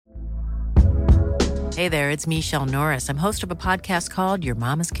Hey there, it's Michelle Norris. I'm host of a podcast called Your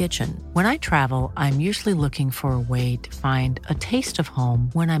Mama's Kitchen. When I travel, I'm usually looking for a way to find a taste of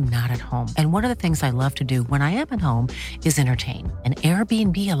home when I'm not at home. And one of the things I love to do when I am at home is entertain. And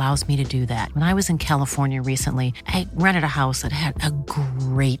Airbnb allows me to do that. When I was in California recently, I rented a house that had a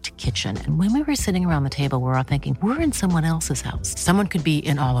great kitchen. And when we were sitting around the table, we were all thinking, we're in someone else's house. Someone could be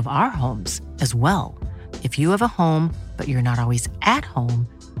in all of our homes as well. If you have a home, but you're not always at home,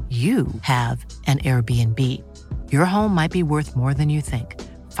 you have an Airbnb. Your home might be worth more than you think.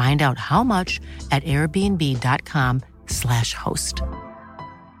 Find out how much at airbnb.com/host.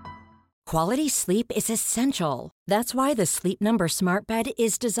 Quality sleep is essential. That's why the Sleep Number Smart Bed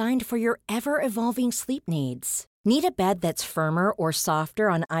is designed for your ever-evolving sleep needs. Need a bed that's firmer or softer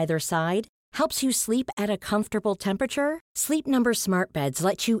on either side? Helps you sleep at a comfortable temperature? Sleep Number Smart Beds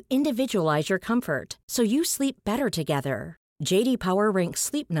let you individualize your comfort so you sleep better together. J.D. Power ranks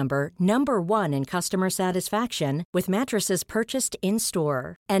Sleep Number number 1 in customer satisfaction with mattresses purchased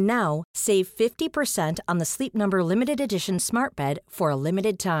in-store. And now, save 50% on the Sleep Number Limited Edition Smart Bed for a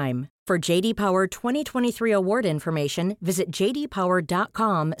limited time. For J.D. Power 2023 award information, visit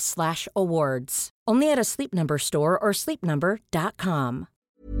jdpower.com/awards. Only at a Sleep Number store or sleepnumber.com.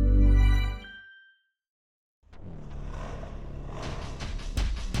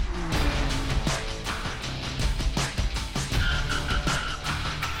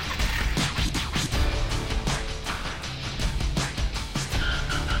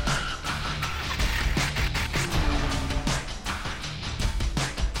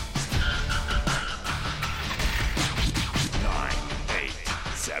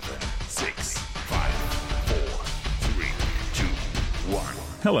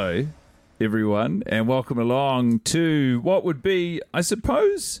 Hello, everyone, and welcome along to what would be, I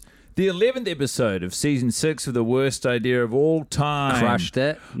suppose, the 11th episode of Season 6 of The Worst Idea of All Time. Crushed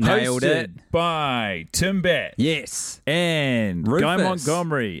it. Nailed Hosted it. by Tim Bat. Yes. And Rufus. Guy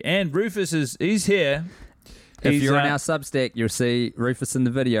Montgomery. And Rufus he's here. If He's, you're on our Substack, you'll see Rufus in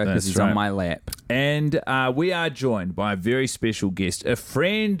the video because he's right. on my lap. And we are joined by a very special guest, a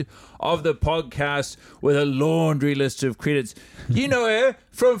friend of the podcast with a laundry list of credits. You know her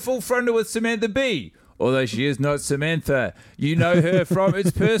from Full Frontal with Samantha Bee, although she is not Samantha. You know her from It's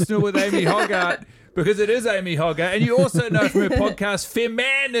Personal with Amy Hoggart, because it is Amy Hoggart. And you also know from her podcast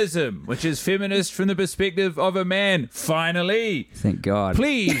Feminism, which is feminist from the perspective of a man. Finally. Thank God.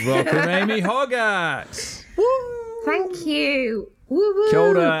 Please welcome Amy Hoggart. Thank you. Woo woo. Kia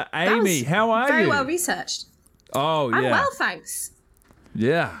ora, Amy. How are you? Very well researched. Oh, yeah. I'm well, thanks.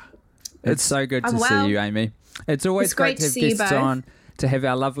 Yeah. It's so good to I'm well. see you, Amy. It's always It's great to have to see you guests both. on, to have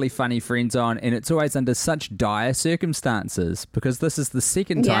our lovely, funny friends on, and it's always under such dire circumstances because this is the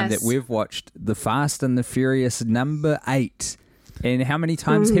second time Yes. that we've watched The Fast and the Furious #8. And how many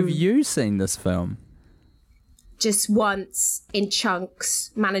times have you seen this film? Just once in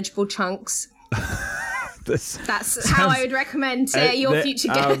chunks, manageable chunks. That's how I would recommend your future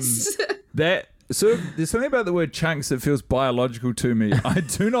guests. That sort of, there's something about the word chunks that feels biological to me. I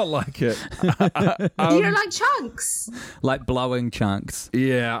do not like it. You don't like chunks? Like blowing chunks.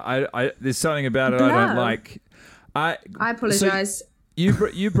 Yeah, I there's something about it I don't Blow. like. I apologise. So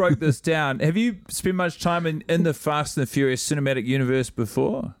you broke this down. Have you spent much time in the Fast and the Furious cinematic universe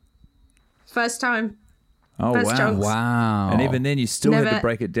before? First time. Oh, First wow. chunks. Wow. And even then, you still had to Never-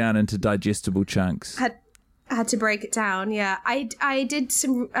 break it down into digestible chunks. I had to break it down. Yeah, I did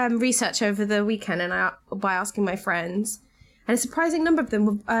some research over the weekend, and by asking my friends, and a surprising number of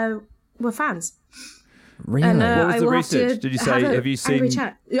them were fans. Really? And, What was I the will have research? to Did you say, have you angry seen-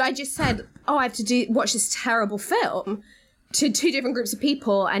 chat. I just said, I have to watch this terrible film to two different groups of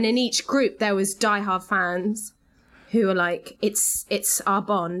people, and in each group there was diehard fans who were like, it's our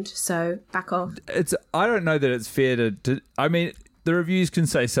bond, so back off. I don't know that it's fair to I mean, the reviews can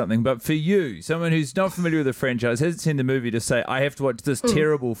say something, but for you, someone who's not familiar with the franchise, hasn't seen the movie, to say, I have to watch this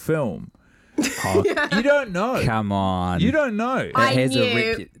terrible film. You don't know. Come on. You don't know. It I has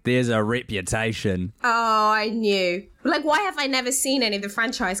knew. there's a reputation. Oh, I knew. Like, why have I never seen any of the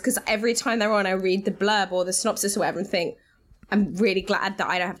franchise? Because every time they're on, I read the blurb or the synopsis or whatever and think, I'm really glad that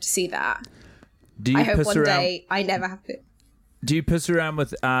I don't have to see that. Do you I hope piss one around, day I never have to. Do you piss around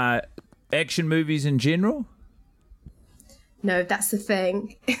with action movies in general? No, that's the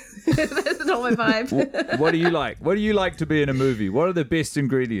thing. That's not my vibe. What do you like? What do you like to be in a movie? What are the best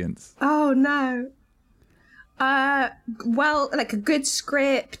ingredients? Oh, no. Well, like a good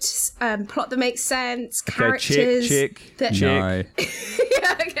script, plot that makes sense, characters. Check. No.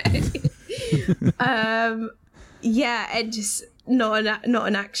 Yeah, okay. Yeah, and just not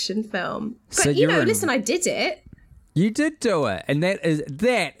an action film. But So you you're know, in- listen, I did it. You did do it, and that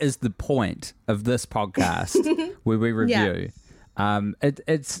is the point of this podcast where we review.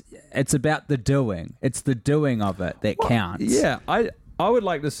 It's about the doing. It's the doing of it that counts. Yeah, I would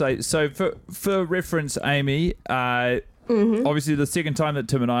like to say, so for reference, Amy, obviously the second time that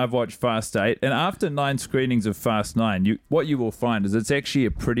Tim and I have watched Fast 8, and after 9 screenings of Fast 9, what you will find is it's actually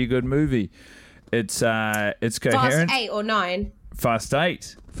a pretty good movie. It's coherent. Fast 8 or 9? Fast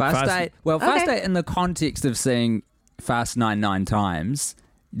 8. Fast 8. Well, Fast 8 in the context of seeing Fast 9 times,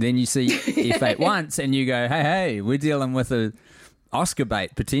 then you see F8 once and you go, hey, we're dealing with a Oscar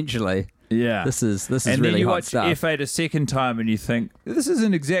bait potentially. Yeah. This is and really hot stuff. And then you watch F8 a second time and you think, this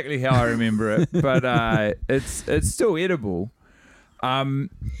isn't exactly how I remember it, but it's still edible. But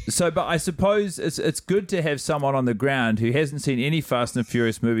I suppose it's good to have someone on the ground who hasn't seen any Fast and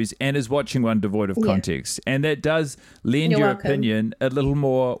Furious movies and is watching one devoid of context. And that does lend your opinion a little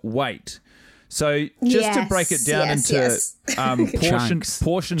more weight. So just to break it down into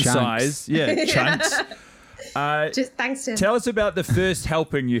portion size, chunks. Just thanks to tell us about the first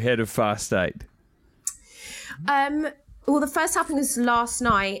helping you had of Fast 8. Well, the first helping was last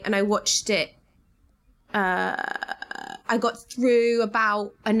night, and I watched it. I got through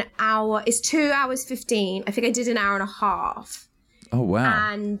about an hour. It's 2 hours 15. I think I did an hour and a half. Oh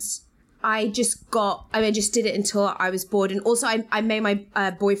wow! And I just did it until I was bored. And also I made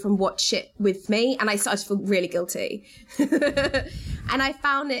my boyfriend watch it with me, and I started to feel really guilty. And I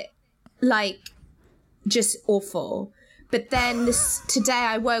found it just awful. But then today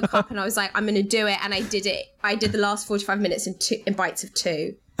I woke up and I was like, I'm going to do it. And I did it. I did the last 45 minutes in bites of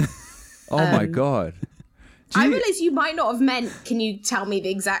 2. Oh my God. I realize you might not have meant, can you tell me the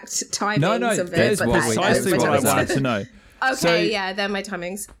exact timings of it? That is precisely what I wanted to know. Okay, so, they're my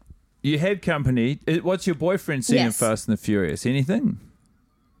timings. You had company. What's your boyfriend seen in Fast and the Furious? Anything?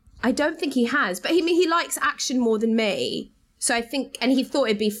 I don't think he has, but he likes action more than me. So I think, and he thought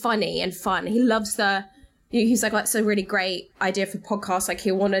it'd be funny and fun. He loves he's like, that's a really great idea for podcasts. Like,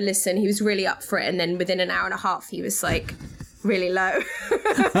 he'll want to listen. He was really up for it. And then within an hour and a half, he was like really low.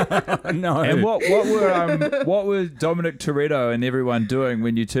 No. And what were Dominic Toretto and everyone doing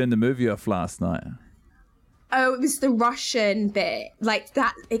when you turned the movie off last night? Oh, it was the Russian bit, like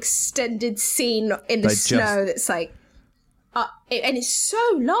that extended scene in the snow that's like, and it's so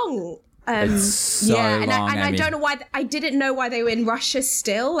long. It's so long, and I don't know why. I didn't know why they were in Russia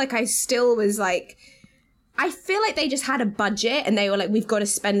still. Like, I still was like, I feel like they just had a budget and they were like, we've got to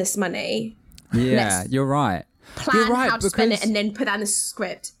spend this money. Yeah, you're right. Plan how to spend it and then put that in the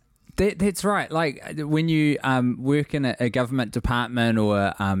script. That's right. Like, when you work in a government department or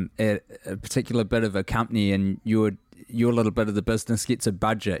a particular bit of a company and your little bit of the business gets a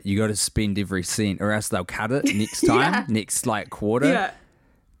budget, you got to spend every cent or else they'll cut it next time, next quarter. Yeah.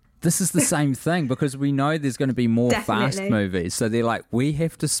 This is the same thing because we know there's going to be more Fast movies. So they're like, we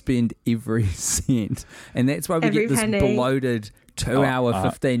have to spend every cent. And that's why we get this bloated 2-hour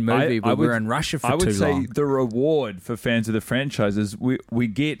 15 movie where we're in Russia for too long. I would say the reward for fans of the franchise is we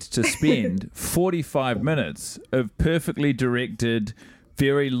get to spend 45 minutes of perfectly directed,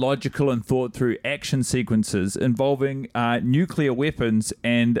 very logical and thought through action sequences involving nuclear weapons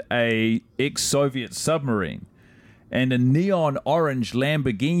and a ex-Soviet submarine. And a neon orange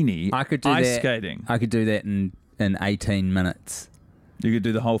Lamborghini ice skating. I could do that in 18 minutes. You could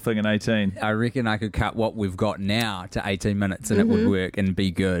do the whole thing in 18. I reckon I could cut what we've got now to 18 minutes and it would work and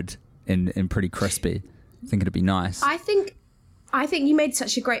be good and pretty crispy. I think it'd be nice. I think you made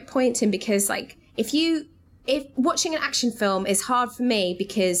such a great point, Tim, because like if watching an action film is hard for me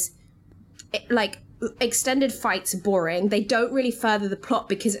because extended fights are boring. They don't really further the plot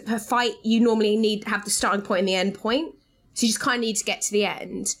because per fight you normally have the starting point and the end point. So you just kind of need to get to the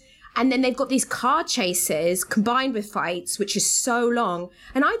end. And then they've got these car chases combined with fights, which is so long.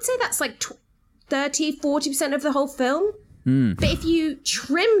 And I'd say that's like 30-40% of the whole film. But if you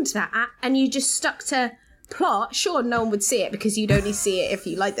trimmed that and you just stuck to plot, sure, no one would see it because you'd only see it if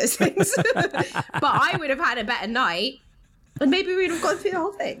you like those things. But I would have had a better night and maybe we would have gone through the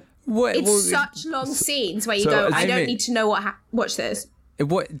whole thing. Such long scenes where you go, I don't need to know watch this.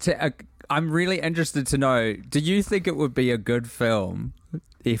 I'm really interested to know, do you think it would be a good film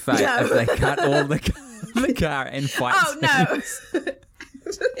if they cut all the car and fight scenes? Oh, no.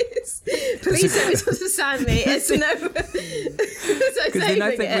 Please don't misunderstand me. It's no. Because then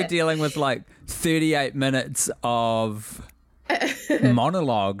I think we're dealing with like 38 minutes of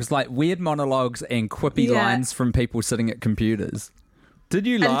monologues, like weird monologues and quippy lines from people sitting at computers. Did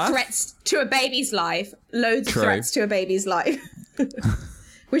you laugh? And threats to a baby's life. Loads of threats to a baby's life.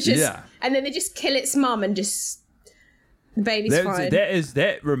 Which is... Yeah. And then they just kill its mum and just... The baby's fine.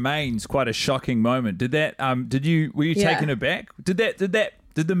 That remains quite a shocking moment. Did that? Were you taken aback? Did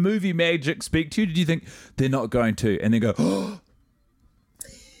the movie magic speak to you? Did you think they're not going to, and then go? Oh.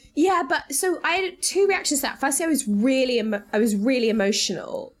 Yeah, but so I had two reactions to that. Firstly, I was really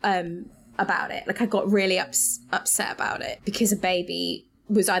emotional about it. Like I got really upset about it because a baby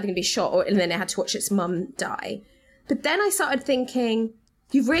was either going to be shot and then I had to watch its mum die. But then I started thinking,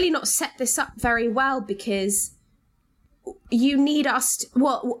 you've really not set this up very well because you need us to,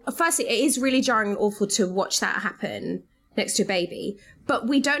 well, firstly, it is really jarring and awful to watch that happen next to a baby, but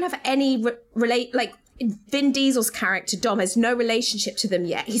we don't have any Vin Diesel's character, Dom, has no relationship to them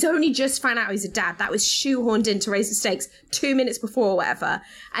yet. He's only just found out he's a dad. That was shoehorned in to raise the stakes 2 minutes before or whatever.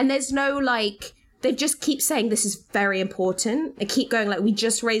 And there's no, they just keep saying this is very important. They keep going, we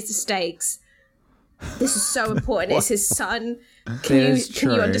just raised the stakes. This is so important. It's his son. Can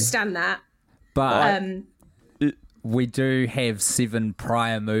you understand that? But we do have 7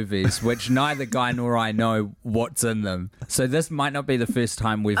 prior movies, which neither Guy nor I know what's in them. So this might not be the first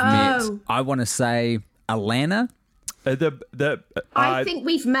time we've met. I want to say Alana. I think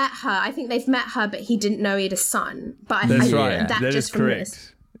we've met her. I think they've met her, but he didn't know he had a son. But that's right. That is just correct.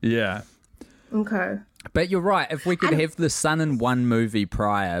 This. Yeah. Okay. But you're right. If we could have the son in one movie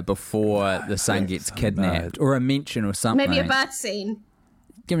prior before the son gets kidnapped, or a mention or something. Maybe a birth scene.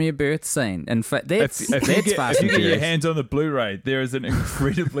 Give me a birth scene. In fact, if you get your hands on the Blu-ray, there is an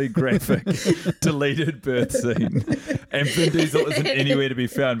incredibly graphic deleted birth scene, and Vin Diesel isn't anywhere to be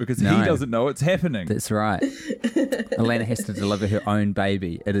found because he doesn't know what's happening. That's right. Alana has to deliver her own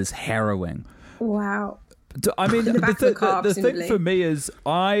baby. It is harrowing. Wow. I mean, the thing for me is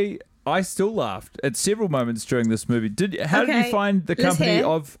I still laughed at several moments during this movie. How did you find the company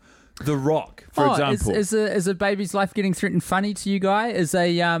of The Rock, for example? Is a baby's life getting threatened funny to you, Guy? Is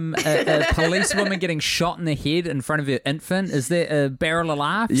a policewoman getting shot in the head in front of her infant? Is there a barrel of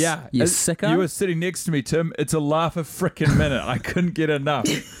laughs? Yeah. You sicko? You were sitting next to me, Tim. It's a laugh a frickin' minute. I couldn't get enough.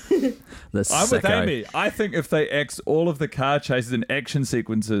 I'm with Amy. I think if they axed all of the car chases and action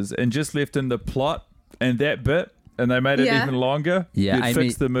sequences and just left in the plot and that bit, and they made it even longer, you'd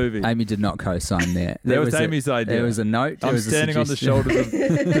fix the movie. Amy did not co-sign that. That was Amy's idea. There was a note. I'm standing on the shoulders of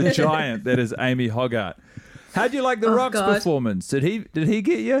the giant that is Amy Hoggart. How do you like The Rock's performance? Did he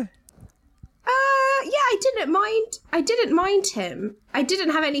get you? Yeah, I didn't mind him. I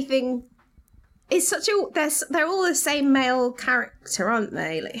didn't have anything. It's such a they're all the same male character, aren't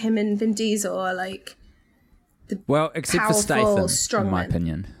they? Like him and Vin Diesel are like except for Statham, in my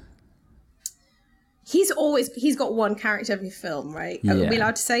opinion. He's got one character every film, right? Are we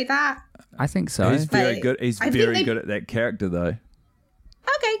allowed to say that? I think so. He's very good. He's very good at that character, though.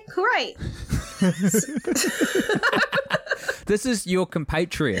 Okay, great. This is your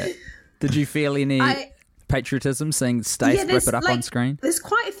compatriot. Did you feel any patriotism seeing Stath rip it up on screen? There's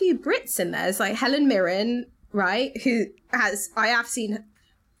quite a few Brits in there. There's Helen Mirren, right? I have seen.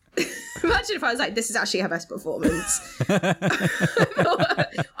 Imagine if I was like, this is actually her best performance.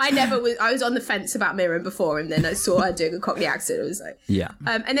 I was on the fence about Mirren before, and then I saw her doing a Cockney accent. I was like, yeah.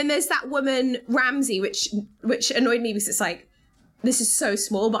 And then there's that woman Ramsey, which annoyed me because it's like, this is so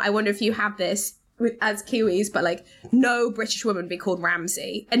small, but I wonder if you have this as Kiwis, but no British woman would be called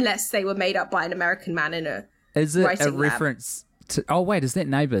Ramsey unless they were made up by an American man in a Is it writing a reference? Is that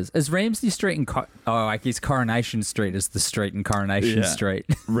Neighbours? Is Ramsey Street in I guess Coronation Street is the street in Coronation Street.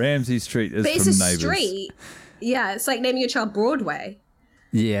 Ramsey Street is but from it's a Neighbours. street. Yeah, it's like naming your child Broadway.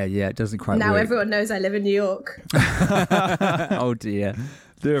 Yeah, it doesn't quite now work. Everyone knows I live in New York. Oh dear.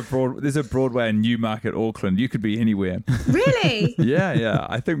 There's a Broadway in Newmarket, Auckland. You could be anywhere. Really? Yeah.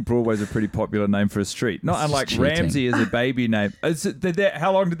 I think Broadway's a pretty popular name for a street. Not unlike Ramsey is a baby name.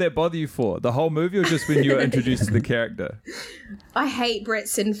 How long did that bother you for? The whole movie, or just when you were introduced to the character? I hate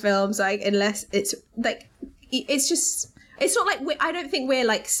Brits in films, unless it's it's just, it's not like I don't think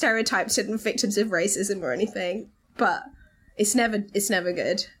we're stereotyped and victims of racism or anything, but it's never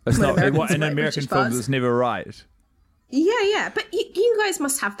good. It's not in American films. It's never right. Yeah, but you guys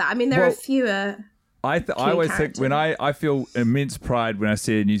must have that. I mean, there are fewer. I always think when I feel immense pride when I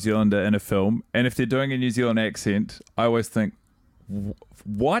see a New Zealander in a film, and if they're doing a New Zealand accent, I always think,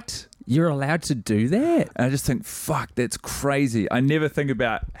 what? You're allowed to do that? And I just think, fuck, that's crazy. I never think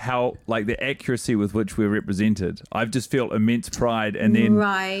about how, the accuracy with which we're represented. I just feel immense pride, and then...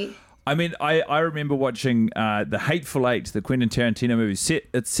 Right. I mean, I remember watching The Hateful Eight, the Quentin Tarantino movie.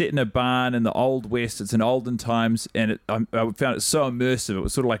 It's set in a barn in the Old West. It's in olden times, and I found it so immersive. It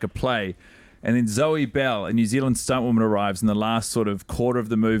was sort of like a play. And then Zoe Bell, a New Zealand stuntwoman, arrives in the last sort of quarter of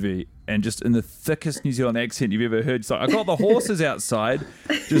the movie, and just in the thickest New Zealand accent you've ever heard, she's like, I got the horses outside,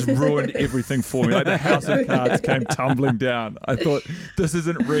 just ruined everything for me. Like the house of cards came tumbling down. I thought, this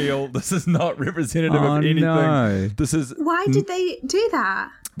isn't real. This is not representative of anything. No. This is Why did they do that?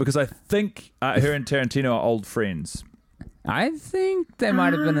 because I think her and Tarantino are old friends. I think they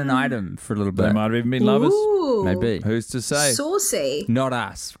might have been an item for a little bit. They might have even been lovers. Ooh, Maybe. Who's to say? saucy. Not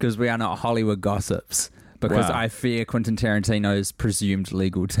us, because we are not Hollywood gossips. Because Wow. I fear Quentin Tarantino's presumed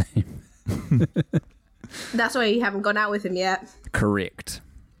legal team. That's why you haven't gone out with him yet. Correct.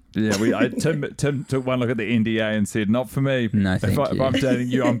 Yeah, Tim took one look at the NDA and said, not for me. No, thank if you. I'm dating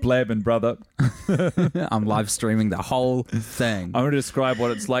you, I'm blabbing, brother. I'm live streaming the whole thing. I'm going to describe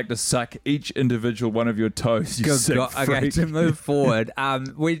what it's like to suck each individual one of your toes. You Good sick God. Okay, freak. to move forward,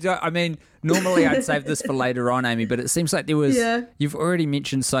 we don't. I mean, normally I'd save this for later on, Amy, but it seems like there was. Yeah. You've already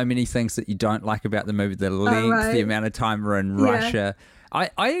mentioned so many things that you don't like about the movie: the length, right. the amount of time we're in Yeah. Russia. I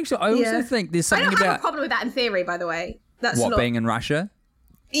also think there's I something don't have a about problem with that in theory, by the way. That's what not, being in Russia.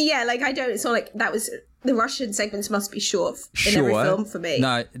 Yeah, like I don't. It's not like that was the Russian segments must be short in every film for me.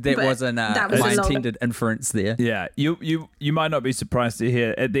 No, that But wasn't that was my a long- intended inference there. Yeah, you might not be surprised to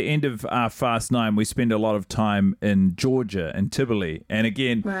hear at the end of Fast 9, we spend a lot of time in Georgia and Tivoli. And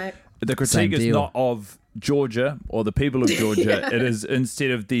again, Right. the Same critique is deal. not of Georgia or the people of Georgia. It is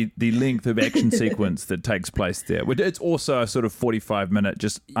instead of the length of action sequence that takes place there. It's also a sort of 45-minute,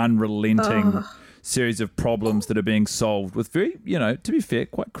 just unrelenting series of problems that are being solved with very, to be fair,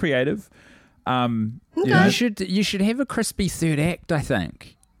 quite creative. You should have a crispy third act, I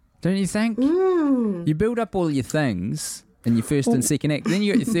think. Don't you think? You build up all your things in your first and second act. Then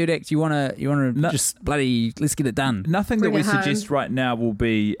you got your third act. You wanna just bloody let's get it done. Nothing Bring that we it home. suggest right now will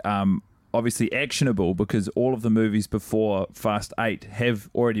be obviously actionable because all of the movies before Fast 8 have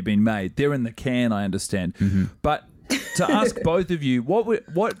already been made. They're in the can, I understand. But to ask both of you, what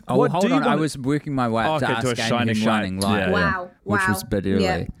Oh, what hold do you on. I want? was working my way up to Okay, ask to a Amy shining light. light. Yeah, Wow, Which was a bit early.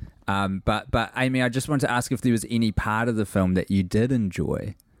 Yeah. But Amy, I just want to ask if there was any part of the film that you did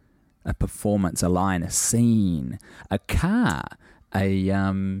enjoy. A performance, a line, a scene, a car, Could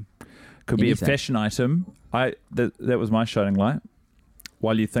be a anything. fashion item. That was my shining light.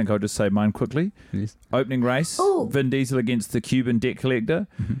 While you think, I'll just say mine quickly. Yes. Opening race, Oh. Vin Diesel against the Cuban debt collector.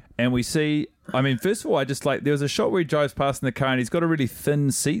 And we see, first of all, I just like, there was a shot where he drives past in the car and he's got a really thin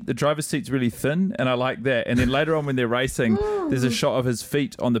seat. The driver's seat's really thin, and I like that. And then later on when they're racing, there's a shot of his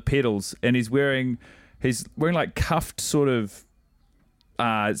feet on the pedals, and he's wearing like cuffed sort of,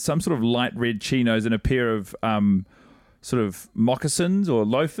 some sort of light red chinos and a pair of sort of moccasins or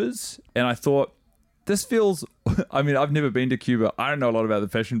loafers. And I thought, this feels, I've never been to Cuba. I don't know a lot about the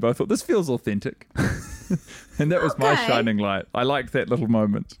fashion, but I thought this feels authentic. And that was my Okay. shining light. I liked that little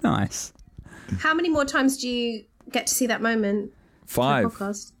moment. Nice. How many more times do you get to see that moment? Five. For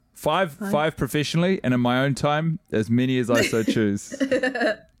the podcast? Five professionally, and in my own time, as many as I so choose.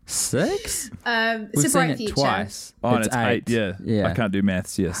 6? It's We've a seen bright it future. twice. Oh, and it's eight. Yeah. I can't do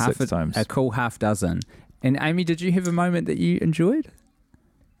maths. Yeah, six times. A cool half dozen. And Amy, did you have a moment that you enjoyed?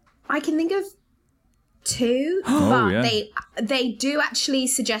 I can think of 2, Oh, but yeah. they do actually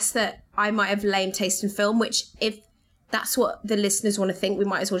suggest that I might have lame taste in film, which if that's what the listeners want to think, we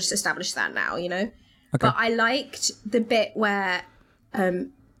might as well just establish that now, Okay. But I liked the bit where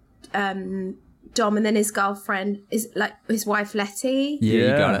Dom and then his girlfriend is like his wife Letty. Yeah, you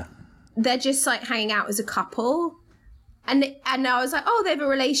Yeah. got it. They're just like hanging out as a couple. And I was like, oh, they have a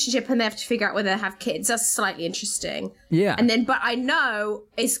relationship and they have to figure out whether they have kids. That's slightly interesting. Yeah. And then, but I know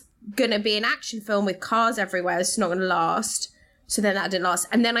it's going to be an action film with cars everywhere. It's not going to last. So then that didn't last.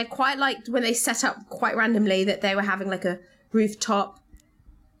 And then I quite liked when they set up quite randomly that they were having like a rooftop,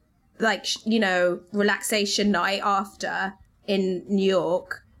 like, relaxation night after in New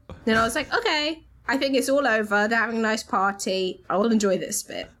York. Then I was like, okay, I think it's all over. They're having a nice party. I will enjoy this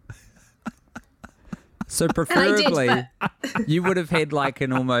bit. So I did, preferably, you would have had like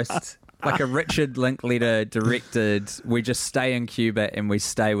an almost like a Richard Linklater directed. We just stay in Cuba and we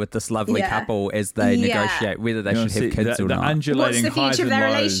stay with this lovely Yeah. couple as they Yeah. negotiate whether they You should wanna have see kids the or not. What's undulating the highs future of and their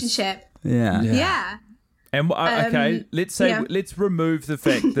lows. relationship? Yeah. Yeah. And okay, let's say yeah. let's remove the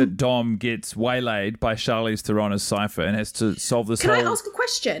fact that Dom gets waylaid by Charlize Theron's cipher and has to solve this Can whole. I ask a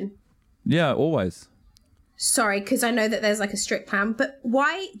question? Yeah, always. Sorry, because I know that there's like a strict plan, but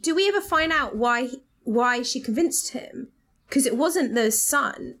why do we ever find out why she convinced him? Because it wasn't the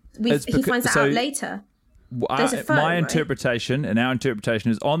son. It's He becau- finds that so- out later. There's a phone, My right? interpretation and our interpretation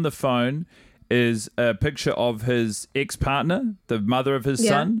is on the phone is a picture of his ex-partner, the mother of his Yeah.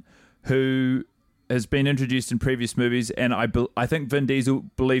 son, who has been introduced in previous movies, and I think Vin Diesel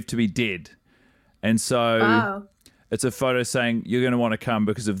believed to be dead. And so Oh. it's a photo saying you're going to want to come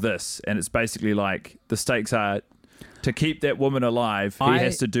because of this. And it's basically like the stakes are to keep that woman alive, he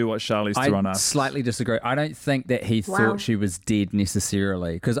has to do what Charlize Theron I asks. slightly disagree. I don't think that he thought she was dead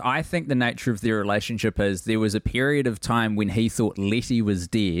necessarily, because I think the nature of their relationship is there was a period of time when he thought Letty was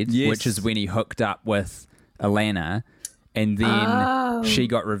dead, which is when he hooked up with Alana, and then she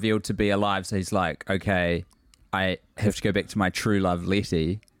got revealed to be alive. So he's like, okay, I have to go back to my true love,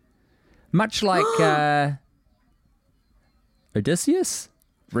 Letty. Much like Odysseus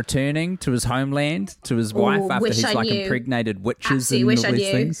returning to his homeland, to his wife after he's like impregnated witches and all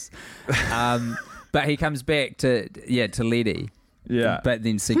these things. But he comes back to Letty. Yeah. But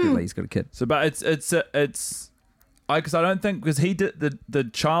then secretly he's got a kid. So, but it's because I don't think, because he did the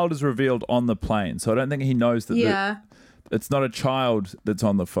child is revealed on the plane, so I don't think he knows that. It's not a child that's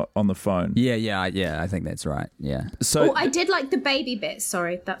on the phone. Yeah. I think that's right. Yeah. So I did like the baby bit.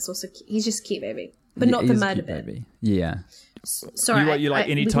 Sorry, that's also cute. He's just a cute baby, but not the murder bit. Baby. Yeah. Sorry, you like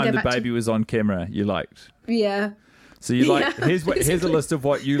any time the baby was on camera, you liked. Yeah. So you like here's a list of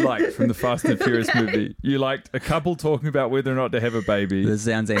what you liked from the Fast and Furious movie. You liked a couple talking about whether or not to have a baby. This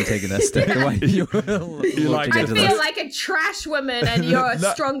sounds antagonistic. The way you like I feel like a trash woman, and you're a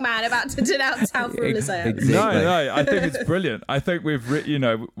strong man about to denounce how foolish I am. Exactly. No, I think it's brilliant. I think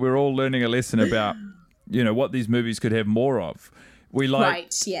we're all learning a lesson about what these movies could have more of. We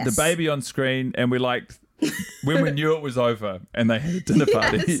liked the baby on screen, and we liked when we knew it was over and they had a dinner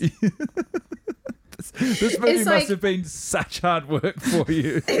party. This movie must have been such hard work for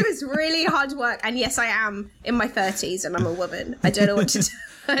you. It was really hard work, and yes, I am in my 30s, and I'm a woman. I don't know what to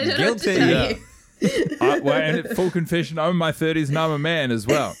I don't know what to tell you. And full confession, I'm in my 30s and I'm a man as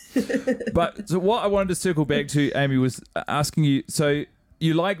well. But so what I wanted to circle back to, Amy, was asking you. So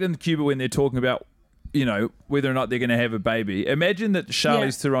you liked in Cuba when they're talking about, whether or not they're going to have a baby. Imagine that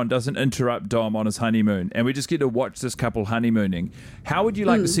Charlize Theron doesn't interrupt Dom on his honeymoon and we just get to watch this couple honeymooning. How would you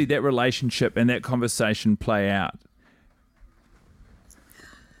like to see that relationship and that conversation play out?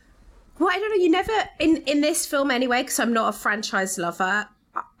 Well, I don't know. You never, in this film anyway, because I'm not a franchise lover,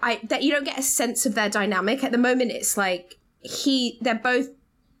 that you don't get a sense of their dynamic. At the moment, it's like they're both,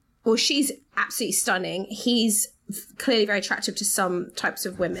 well, she's absolutely stunning. He's clearly very attractive to some types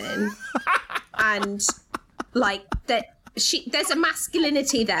of women. And like there's a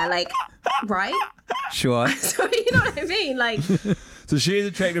masculinity there, like, right? Sure. So you know what I mean? Like, so she is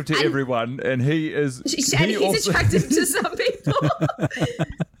attractive to everyone, and he is. He's attractive to some people.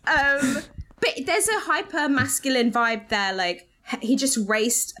 But there's a hyper masculine vibe there. Like he just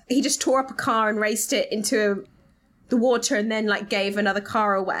tore up a car and raced it into the water, and then like gave another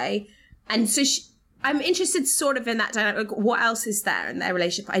car away. And so I'm interested sort of in that dynamic. Like, what else is there in their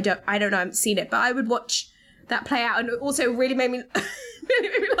relationship? I don't know. I haven't seen it, but I would watch that play out. And it also really made me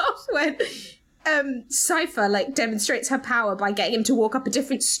laugh when Cypher like demonstrates her power by getting him to walk up a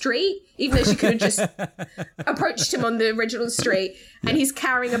different street, even though she could have just approached him on the original street. And he's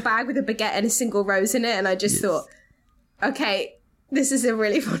carrying a bag with a baguette and a single rose in it. And I just thought, okay, this is a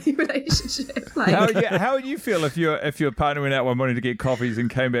really funny relationship. Like, how would you feel if your partner went out one morning to get coffees and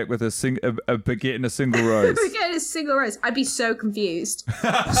came back with a baguette and a single rose? A baguette and a single rose. I'd be so confused.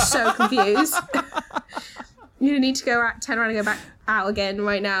 So confused. You need to turn around and go back out again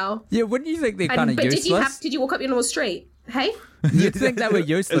right now. Yeah, wouldn't you think they're kind of useless? Did you walk up your normal street? Hey? You'd think they were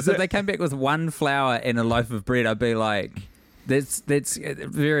useless. If they came back with one flower and a loaf of bread, I'd be like, it's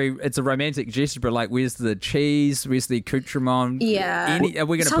a romantic gesture, but like, where's the cheese? Where's the accoutrement? Yeah. Are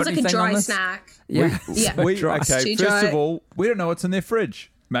we going to put anything like a dry on this? snack. Yeah. First of all, we don't know what's in their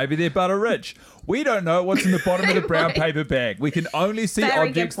fridge. Maybe they're butter rich. We don't know what's in the bottom of the brown paper bag. We can only see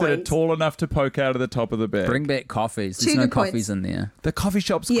objects that are tall enough to poke out of the top of the bag. Bring back coffees. There's no coffees in there. The coffee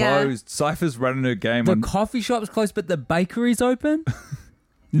shop's closed. Cypher's running her game. The coffee shop's closed, but the bakery's open?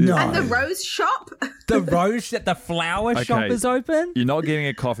 No. And the rose shop? The flower shop is open? You're not getting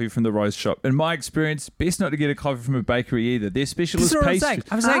a coffee from the rose shop. In my experience, best not to get a coffee from a bakery either. They're specialist pastries.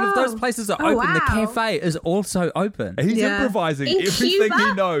 I'm saying if those places are open, the cafe is also open. He's improvising everything Cuba?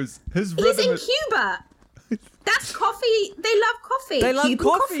 He knows. He's in Cuba. That's coffee. They love coffee. They love Cuban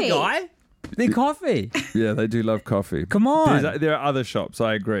coffee, guy. They're coffee. Yeah, they do love coffee. Come on. There are other shops,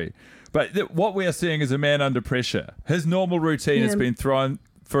 I agree. But what we are seeing is a man under pressure. His normal routine has been thrown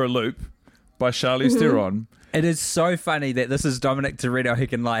for a loop by Charlize Theron. It is so funny that this is Dominic Toretto who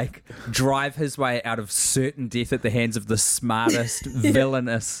can like drive his way out of certain death at the hands of the smartest,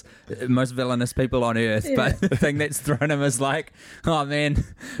 most villainous people on earth. Yeah. But the thing that's thrown him is like, oh man,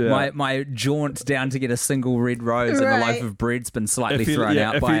 my jaunt down to get a single red rose and a loaf of bread's been slightly thrown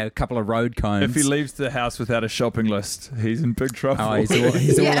out by a couple of road cones. If he leaves the house without a shopping list, he's in big trouble. Oh,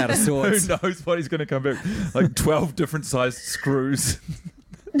 he's all out of sorts. Who knows what he's going to come back? Like 12 different sized screws.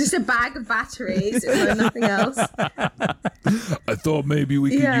 Just a bag of batteries and nothing else. I thought maybe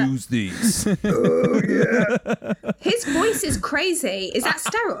we could use these. His voice is crazy. Is that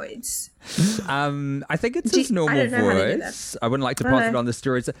steroids? I think it's his normal voice. I wouldn't like to profit on the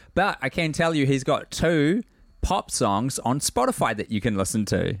steroids, but I can tell you he's got 2 pop songs on Spotify that you can listen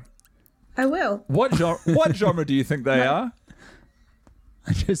to. I will. What genre do you think they are?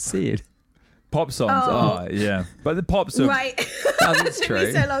 I just said. Pop songs. Oh, yeah. But the pops are... Right. Oh, that's It took true.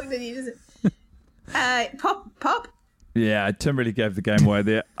 me so long that you just... Pop? Yeah, Tim really gave the game away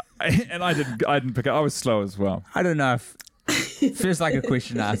there. And I didn't pick up. I was slow as well. I don't know if it feels like a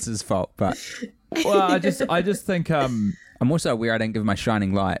question answer's fault, but Well, I just think... I'm also aware I didn't give my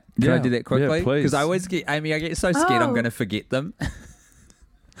shining light. Can I do that quickly? Yeah, please. Because I always get, Amy, I get so scared I'm going to forget them.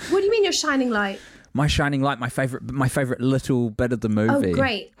 What do you mean your shining light? My shining light, my favorite little bit of the movie. Oh,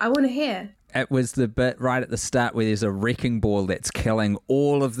 great. I want to hear. It was the bit right at the start where there's a wrecking ball that's killing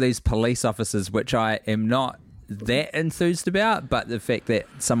all of these police officers, which I am not that enthused about, but the fact that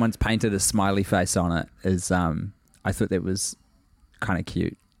someone's painted a smiley face on it is, I thought that was kind of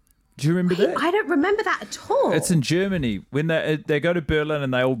cute. Do you remember that? I don't remember that at all. It's in Germany when they go to Berlin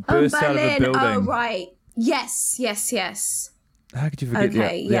and they all burst out of a building. Oh, right. Yes. How could you forget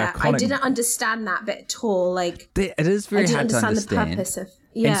Okay, the yeah. I iconic... didn't understand that bit at all. Like, It is very I didn't hard to understand understand. the purpose of...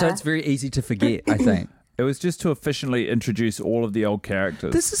 Yeah. And so it's very easy to forget, I think. It was just to efficiently introduce all of the old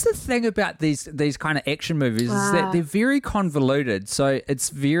characters. This is the thing about these kind of action movies is that they're very convoluted. So it's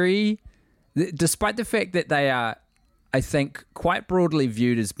very, despite the fact that they are, I think, quite broadly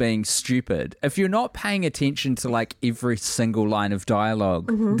viewed as being stupid, if you're not paying attention to like every single line of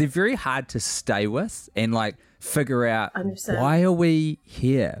dialogue, they're very hard to stay with and like figure out 100%. why are we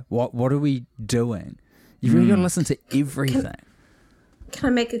here? What are we doing? You really got to listen to everything. Can I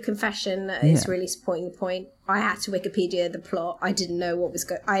make a confession that is really supporting the point? I had to Wikipedia the plot. I didn't know what was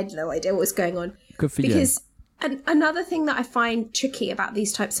I had no idea what was going on. Good for you. Because another thing that I find tricky about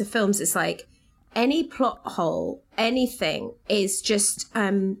these types of films is like any plot hole, anything is just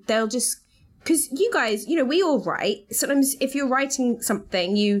they'll just because you guys, we all write. Sometimes if you're writing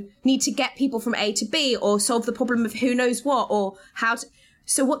something, you need to get people from A to B or solve the problem of who knows what or how to.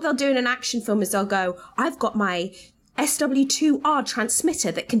 So what they'll do in an action film is they'll go, I've got my SW2R transmitter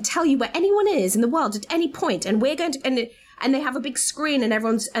that can tell you where anyone is in the world at any point, and we're going to and they have a big screen and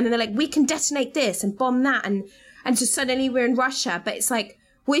everyone's and then they're like, we can detonate this and bomb that and so suddenly we're in Russia. But it's like,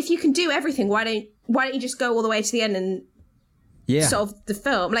 well, if you can do everything, why don't you just go all the way to the end and solve the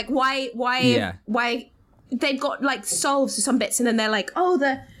film? Like why they've got like solves for some bits and then they're like, oh,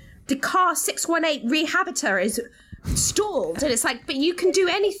 the car 618 rehabiter is stalled, and it's like, but you can do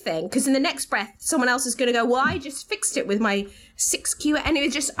anything because in the next breath someone else is going to go, well, I just fixed it with my 6Q, and it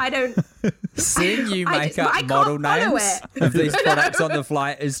was just I don't Seeing you make up model names of these products on the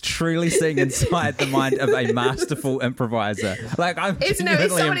fly is truly seeing inside the mind of a masterful improviser. Like, I'm it's genuinely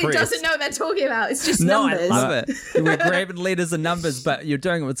somebody impressed. doesn't know what they're talking about. It's just No, numbers. I love it. We're grabbing letters and numbers, but you're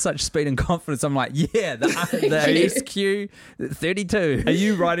doing it with such speed and confidence. I'm like, yeah, the SQ 32. Are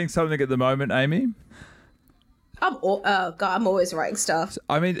you writing something at the moment, Amy? I'm always writing stuff.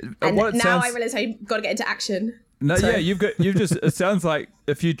 I mean, And what it now sounds... I realize I've got to get into action. No, yeah, you've just. It sounds like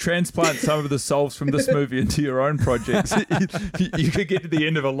if you transplant some of the solves from this movie into your own projects, you could get to the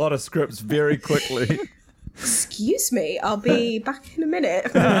end of a lot of scripts very quickly. Excuse me, I'll be back in a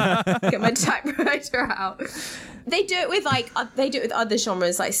minute. Get my typewriter out. They do it with other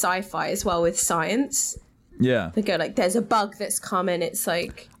genres like sci-fi as well, with science. Yeah, They go like, there's a bug that's come and it's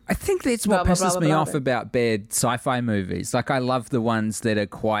like. I think that's what Blah, blah, pisses blah, me blah, off blah. about bad sci-fi movies. Like, I love the ones that are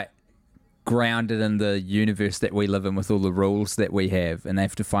quite grounded in the universe that we live in with all the rules that we have, and they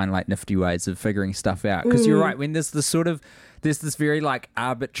have to find like nifty ways of figuring stuff out. Because you're right, when there's this very like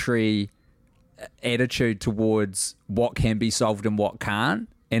arbitrary attitude towards what can be solved and what can't,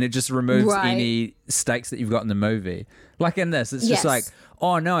 and it just removes any stakes that you've got in the movie. Like in this, it's just like,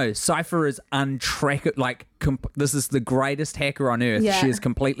 oh no, Cypher is untrackable. Like, this is the greatest hacker on earth. Yeah. She is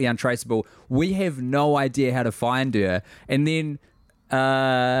completely untraceable. We have no idea how to find her. And then,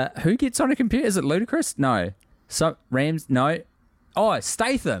 who gets on a computer? Is it Ludacris? No. Rams? No. Oh,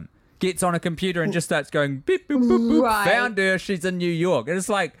 Statham gets on a computer and just starts going, beep, boop, boop, boop. Right. Found her. She's in New York. And it's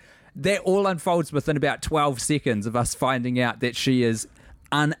like, that all unfolds within about 12 seconds of us finding out that she is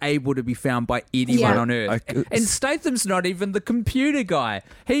unable to be found by anyone on Earth. And Statham's not even the computer guy.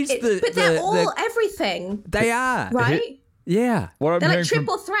 He's but they're all everything. They are. Right? Yeah. They're like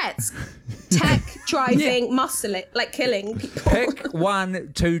triple threats. Tech, driving, muscling, like killing people. Pick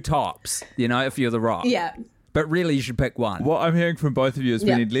 1, 2 tops, if you're The Rock. Yeah. But really, you should pick one. What I'm hearing from both of you is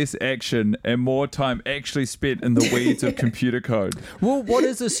we need less action and more time actually spent in the weeds of computer code. Well, what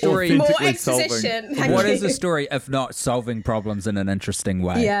is a story? More exposition. What is a story if not solving problems in an interesting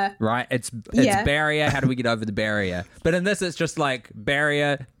way? Yeah. Right? It's barrier. How do we get over the barrier? But in this, it's just like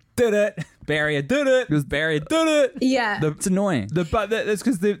barrier, did it. Barrier did it. Barrier did it. Yeah. It's annoying. But that's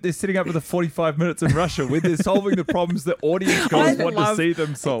because they're setting up with the 45 minutes in Russia where they're solving the problems that audience goers want to see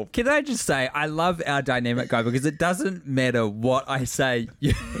them solve. Can I just say, I love our dynamic guy because it doesn't matter what I say.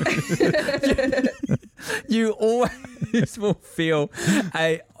 You always will feel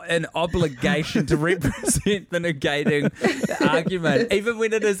an obligation to represent the negating argument, even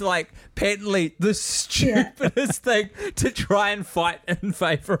when it is like patently the stupidest thing to try and fight in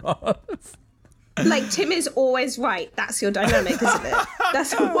favour of. Like, Tim is always right. That's your dynamic, isn't it?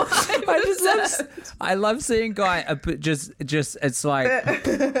 That's what I love seeing Guy just it's like,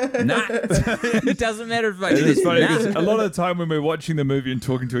 nah. It doesn't matter if I It's funny because a lot of the time when we're watching the movie and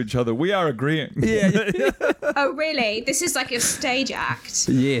talking to each other, we are agreeing. Yeah. Oh, really? This is like a stage act.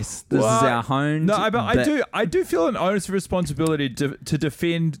 Yes, this is our honed. No, but I do feel an onus of responsibility to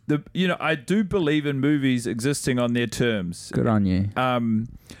defend the. I do believe in movies existing on their terms. Good on you.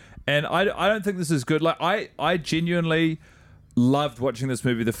 And I don't think this is good. Like I genuinely loved watching this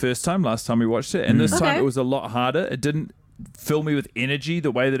movie the first time, last time we watched it, and this time it was a lot harder. It didn't fill me with energy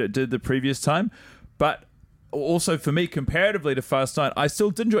the way that it did the previous time, but also for me, comparatively to Fast 9, I still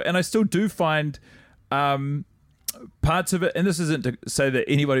did enjoy it, and I still do find parts of it, and this isn't to say that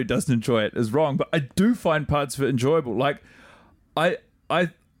anybody who doesn't enjoy it is wrong, but I do find parts of it enjoyable. Like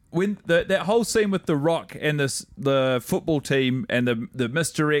when that whole scene with The Rock and the football team and the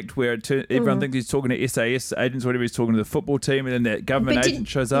misdirect where everyone thinks he's talking to SAS agents, whatever, he's talking to the football team, and then that government agent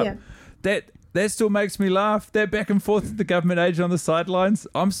shows up. Yeah. That still makes me laugh. That back and forth with the government agent on the sidelines,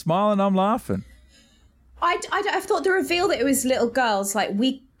 I'm smiling, I'm laughing. I thought the reveal that it was little girls, like,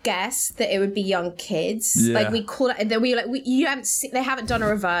 we guessed that it would be young kids. Like, we call it, and then we were like, they haven't done a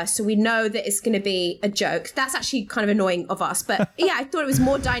reverse, so we know that it's going to be a joke. That's actually kind of annoying of us, but yeah, I thought it was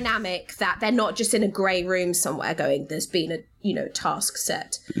more dynamic that they're not just in a grey room somewhere going, there's been a task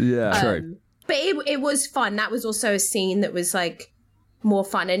set. Yeah, true. But it was fun. That was also a scene that was like more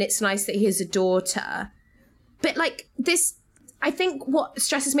fun, and it's nice that he has a daughter. But like this, I think what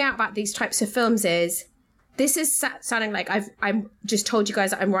stresses me out about these types of films is this is sounding like I'm just told you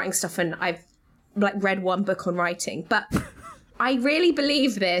guys that I'm writing stuff and I've like read one book on writing, but I really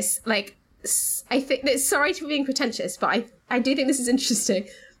believe this. Like, I think that, sorry to be being pretentious, but I do think this is interesting.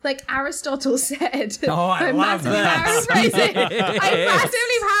 Like Aristotle said, I love that. I'm massively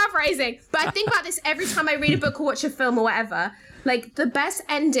paraphrasing, but I think about this every time I read a book or watch a film or whatever. Like, the best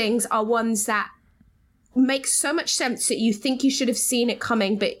endings are ones that make so much sense that you think you should have seen it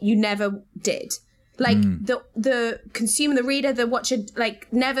coming, but you never did. Like, the consumer, the reader, the watcher,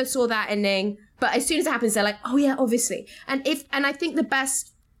 like, never saw that ending, but as soon as it happens, they're like, oh yeah, obviously. And I think the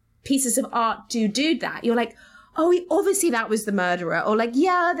best pieces of art do that. You're like, oh, obviously that was the murderer, or like,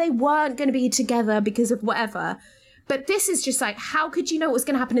 yeah, they weren't going to be together because of whatever. But this is just like, how could you know what was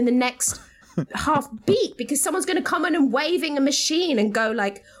going to happen in the next half beat? Because someone's going to come in and waving a machine and go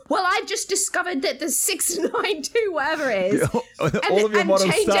like, well, I've just discovered that the 692 whatever it is. All of your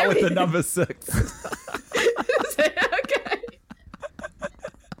models start with the number 6. Okay.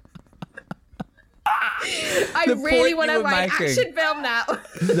 I really want to write action film now.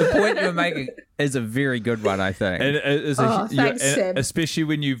 The point you're making is a very good one, I think. And thanks, Tim. Especially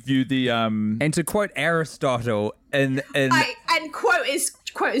when you view the and to quote Aristotle and quote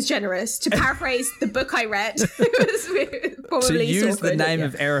is generous. To paraphrase the book I read, it was probably to use the name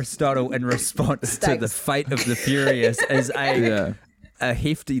of Aristotle in response to the fate of the furious is a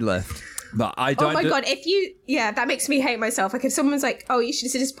hefty lift. But I don't. Oh my god! That makes me hate myself. Like, if someone's like, "Oh, you should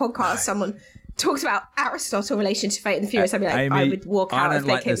listen to this podcast," someone talks about Aristostotle in relation to Fate and the Furious, I'd be like, Amy, I would walk out if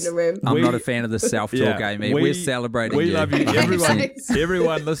they came in the room. I'm not a fan of the self-talk, Amy. We're celebrating you. We love you.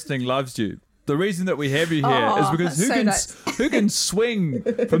 Everyone listening loves you. The reason that we have you here is because who can swing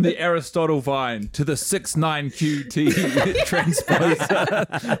from the Aristotle vine to the 69QT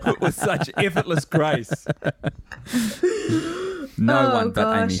transposer with such effortless grace? No one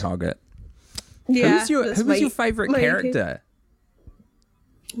but Amy Hoggart. Yeah, who was your favourite character?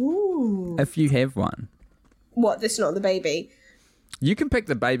 Ooh. If you have one. What, this not the baby? You can pick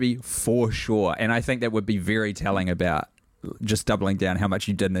the baby for sure, and I think that would be very telling about just doubling down how much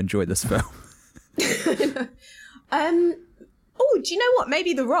you didn't enjoy this film. Oh, do you know what?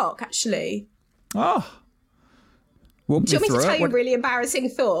 Maybe The Rock, actually. Oh. Do you want me to tell you a really embarrassing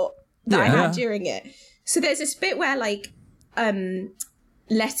thought that I had during it? So there's this bit where, like,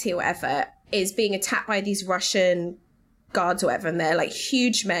 Letty or whatever is being attacked by these Russian guards or whatever, and they're, like,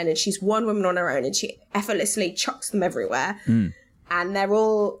 huge men, and she's one woman on her own, and she effortlessly chucks them everywhere. And they're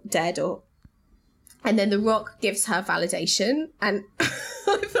all dead, and then The Rock gives her validation, and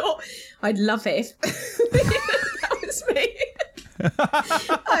I thought I'd love it if that was me.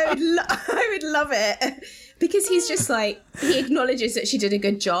 I would love it, because he's just like, he acknowledges that she did a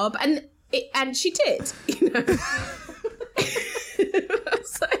good job, and she did, you know.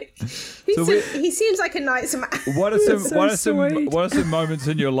 It's like, he seems like a nice man. What are some moments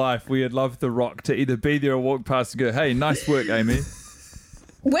in your life where you'd love The Rock to either be there or walk past and go, "Hey, nice work, Amy"?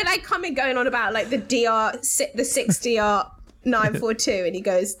 When I come in going on about like the 6DR 942, and he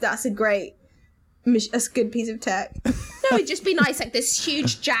goes, that's a good piece of tech. No, it'd just be nice, like this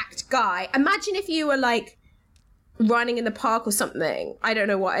huge jacked guy. Imagine if you were like running in the park or something. I don't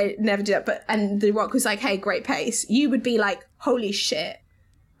know what, I never did that, and The Rock was like, hey, great pace. You would be like, holy shit.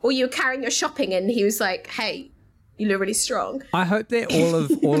 Or you were carrying your shopping and he was like, hey, you look really strong. I hope that all of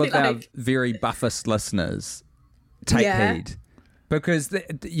like, our very buffest listeners take heed. Because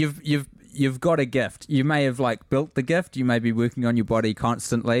you've got a gift. You may have like built the gift. You may be working on your body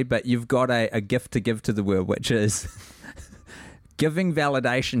constantly, but you've got a gift to give to the world, which is giving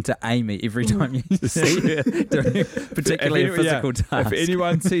validation to Amy every time you see her doing particularly physical tasks. If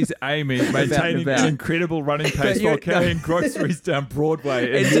anyone sees Amy maintaining an incredible running pace while carrying groceries down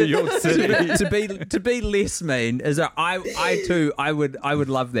Broadway in New York City, to be less mean is I would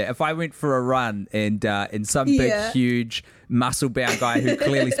love that if I went for a run and some big huge muscle bound guy who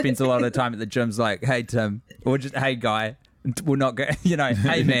clearly spends a lot of time at the gym's like, hey Tim, or just hey guy, we're not going,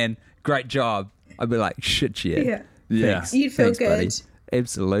 hey man, great job. I'd be like, shit yeah. Thanks. You'd feel good. Buddy.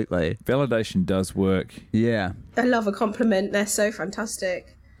 Absolutely. Validation does work. Yeah. I love a compliment. They're so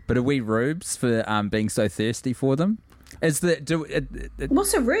fantastic. But are we rubes for being so thirsty for them? Is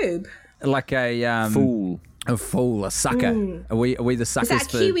what's a rube? Like a fool. A fool, a sucker. Are we the suckers? Is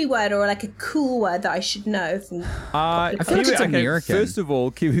that a Kiwi word or like a cool word that I should know? I feel like it's American. First of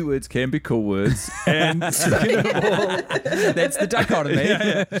all, Kiwi words can be cool words, and second of all, that's the dichotomy.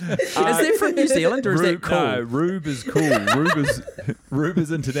 Is that from New Zealand or is that cool? No, rube is cool. Rube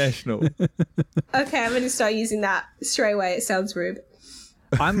is international. Okay, I'm going to start using that straight away. It sounds rube.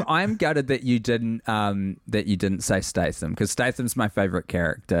 I'm gutted that you didn't say Statham, because Statham's my favorite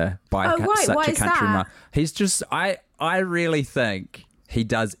character by such a country mile. He's just I really think he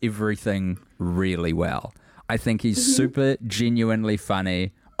does everything really well. I think he's super genuinely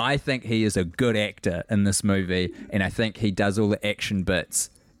funny. I think he is a good actor in this movie, and I think he does all the action bits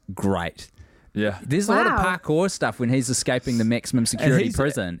great. Yeah, there's a lot of parkour stuff when he's escaping the maximum security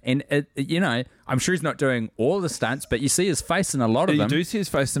prison, and I'm sure he's not doing all the stunts, but you see his face in a lot of them. You do see his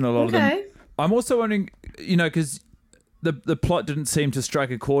face in a lot of them. I'm also wondering, because the plot didn't seem to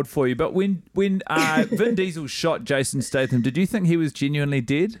strike a chord for you, but when Vin Diesel shot Jason Statham, did you think he was genuinely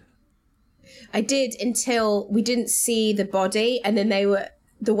dead? I did, until we didn't see the body, and then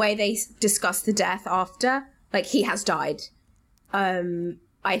the way they discussed the death after, like he has died.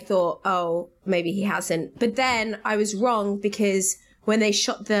 I thought, oh, maybe he hasn't. But then I was wrong, because when they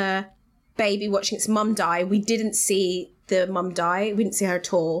shot the baby watching its mum die, we didn't see the mum die. We didn't see her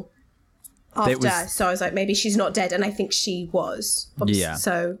at all after. So I was like, maybe she's not dead. And I think she was. Yeah.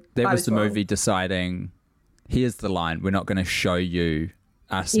 So that was the movie deciding, here's the line. We're not going to show you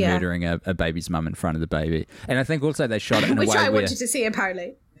us murdering a baby's mum in front of the baby. And I think also they shot it in a way which I wanted to see,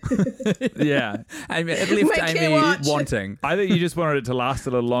 apparently. Yeah, I mean, it left Amy wanting. I think you just wanted it to last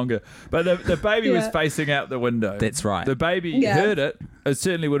a little longer. But the baby was facing out the window. That's right. The baby heard it. It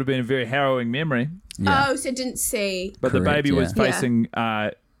certainly would have been a very harrowing memory. Yeah. Oh, so it didn't see. But the baby was facing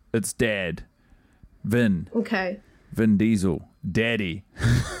its dad, Vin. Okay. Vin Diesel, Daddy.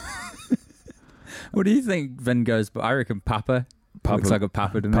 What do you think Vin goes by? I reckon Papa. Looks like a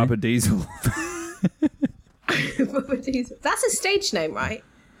Papa to me. Papa Diesel. Papa Diesel. That's a stage name, right?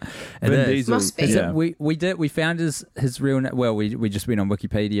 Vin Diesel. Must be. Yeah. We found his real name. Well, we just went on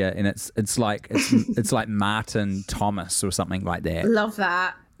Wikipedia, and it's like Martin Thomas or something like that. Love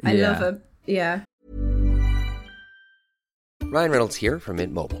that. I love him. Yeah. Ryan Reynolds here from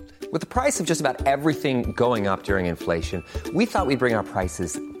Mint Mobile. With the price of just about everything going up during inflation, we thought we'd bring our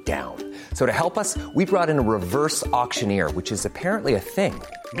prices down. So to help us, we brought in a reverse auctioneer, which is apparently a thing.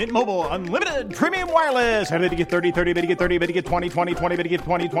 Mint Mobile Unlimited Premium Wireless. How to get 30, 30, bit to get 30, bit to get 20, 20, 20, bit to get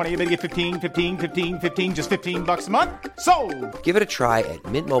 20, 20, bit to get 15, 15, 15, 15, just $15 a month? Sold! Give it a try at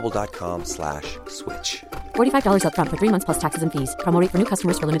mintmobile.com/switch. $45 up front for 3 months plus taxes and fees. Promo rate for new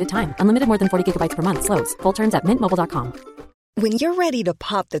customers for limited time. Unlimited more than 40 gigabytes per month. Slows full terms at mintmobile.com. When you're ready to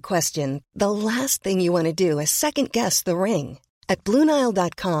pop the question, the last thing you want to do is second-guess the ring. At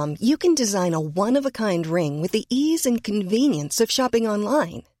BlueNile.com, you can design a one-of-a-kind ring with the ease and convenience of shopping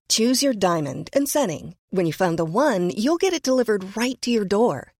online. Choose your diamond and setting. When you find the one, you'll get it delivered right to your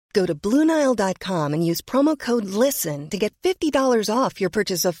door. Go to BlueNile.com and use promo code LISTEN to get $50 off your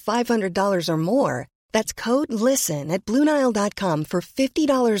purchase of $500 or more. That's code LISTEN at BlueNile.com for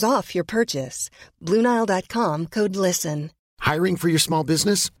 $50 off your purchase. BlueNile.com, code LISTEN. Hiring for your small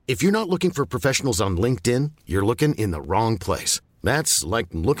business? If you're not looking for professionals on LinkedIn, you're looking in the wrong place. That's like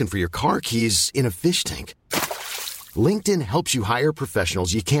looking for your car keys in a fish tank. LinkedIn helps you hire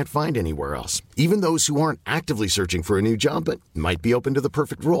professionals you can't find anywhere else, even those who aren't actively searching for a new job but might be open to the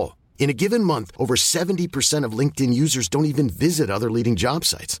perfect role. In a given month, over 70% of LinkedIn users don't even visit other leading job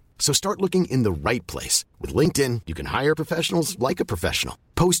sites. So start looking in the right place. With LinkedIn, you can hire professionals like a professional.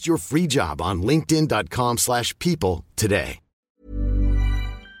 Post your free job on linkedin.com/people today.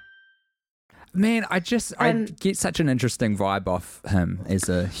 Man, I get such an interesting vibe off him as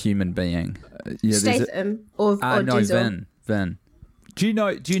a human being. Statham or no, Diesel? Vin. Do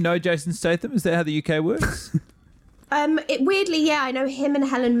you know Jason Statham? Is that how the UK works? Weirdly, yeah, I know him and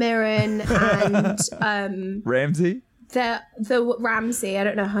Helen Mirren and Ramsey? the Ramsey. I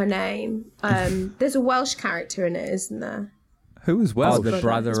don't know her name. There's a Welsh character in it, isn't there? Who is Welsh? Oh, the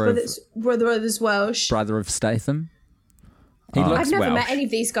brother brother's Welsh. Brother of Statham. He looks I've never Welsh. met any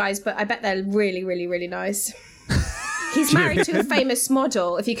of these guys, but I bet they're really, really, really nice. He's married to a famous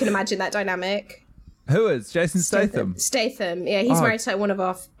model, if you can imagine that dynamic. Who is? Jason Statham? Statham, yeah. He's married to one of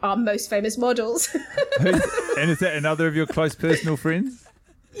our most famous models. And is that another of your close personal friends?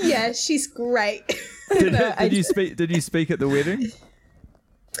 Yeah, she's great. Did you speak at the wedding?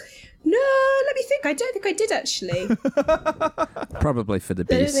 No, let me think. I don't think I did, actually. Probably for the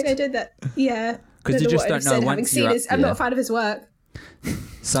I don't best. think I did that. Yeah. Because you just don't know once you're up there. I'm not a fan of his work.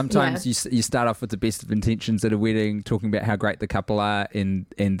 Sometimes you start off with the best of intentions at a wedding, talking about how great the couple are, and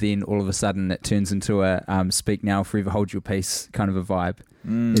then all of a sudden it turns into a speak now, forever hold your peace kind of a vibe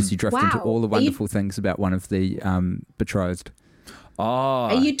as you drift into all the wonderful things about one of the betrothed. Oh.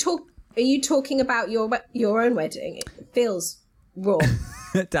 Are you talking about your own wedding? It feels raw.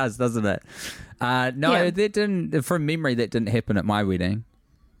 It does, doesn't it? No, that didn't. From memory, that didn't happen at my wedding.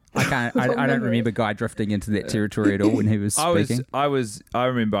 I don't remember Guy drifting into that territory at all when he was speaking. I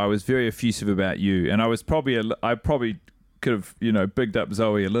remember I was very effusive about you, and I probably could have bigged up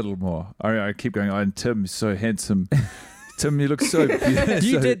Zoe a little more. I keep going, oh, Tim's so handsome. Tim, you look so beautiful.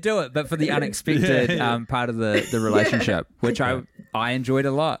 You did do it, but for the unexpected part of the relationship, which I enjoyed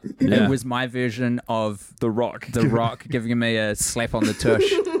a lot. Yeah. It was my version of The Rock. The Rock giving me a slap on the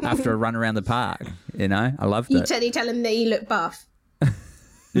tush after a run around the park. I loved it. You tell him that you look buff.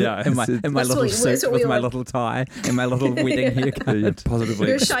 Yeah, in my little suit with my little tie and my little wedding haircut. Positively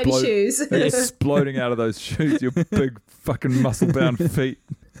your shiny shoes. Exploding out of those shoes, your big fucking muscle-bound feet.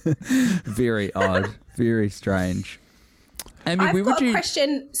 Very odd. Very strange. Amy, I've got a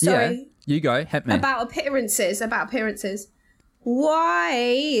question. Sorry. Yeah, you go. Hit me. About appearances. Why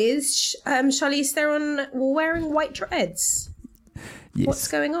is Charlize Theron wearing white dreads? Yes. What's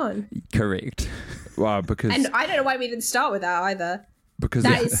going on? Correct. Wow, because... And I don't know why we didn't start with that either. Because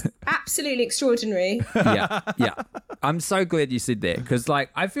that is absolutely extraordinary. Yeah. I'm so glad you said that, because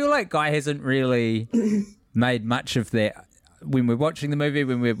I feel like Guy hasn't really made much of that when we're watching the movie,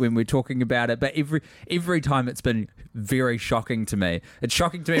 when we're talking about it. But every time it's been very shocking to me. It's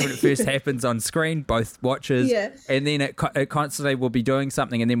shocking to me when it first happens on screen, both watches, and then it constantly will be doing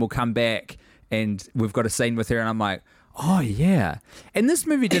something, and then we'll come back and we've got a scene with her, and I'm like, oh yeah. And this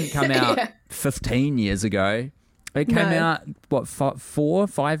movie didn't come out 15 years ago. It came out,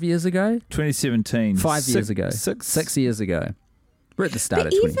 5 years ago? 2017. 5 years ago. 6 years ago. We're at the start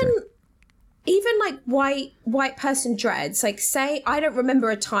of 2023. Even white person dreads, say, I don't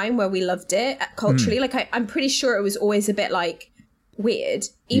remember a time where we loved it culturally. I'm pretty sure it was always a bit weird,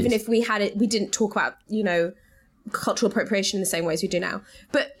 even if we had it, we didn't talk about, cultural appropriation in the same way as we do now.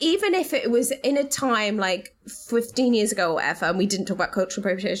 But even if it was in a time 15 years ago or whatever, and we didn't talk about cultural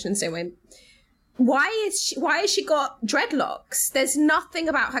appropriation in the same way, why has she got dreadlocks? There's nothing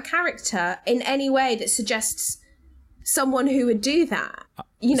about her character in any way that suggests someone who would do that.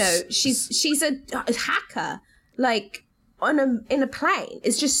 She's a hacker. in a plane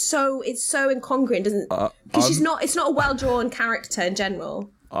is just so incongruent, doesn't? Because it's not a well drawn character in general.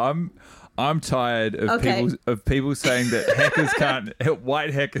 I'm tired of people saying that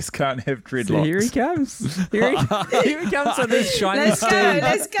white hackers can't have dreadlocks. So here he comes. Here he comes on this shiny steed.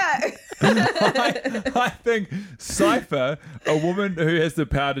 Let's go. I think Cypher, a woman who has the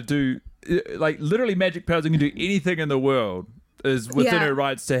power to do, like, literally magic powers and can do anything in the world, is within her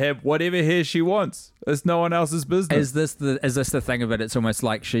rights to have whatever hair she wants. It's no one else's business. Is this the thing of it? It's almost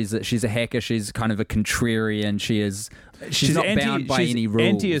like she's a hacker. She's kind of a contrarian. She's not bound by any rules.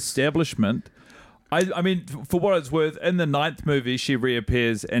 Anti-establishment. I mean, for what it's worth, in the 9th movie, she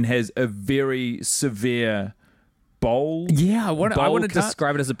reappears and has a very severe bowl. Yeah, I want to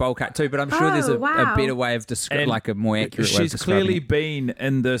describe it as a bowl cut too, but I'm sure there's a better way of describing, like a more accurate way of describing it. She's clearly been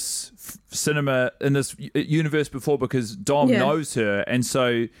in this cinema, in this universe before, because Dom knows her, and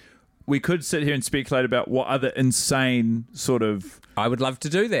so we could sit here and speculate about what other insane sort of... I would love to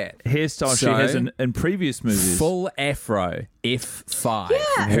do that. Hairstyle she has in previous movies. Full afro, F5,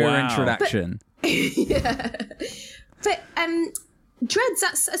 her introduction. But dreads,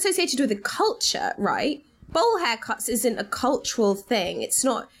 that's associated with a culture, right? Bowl haircuts isn't a cultural thing. It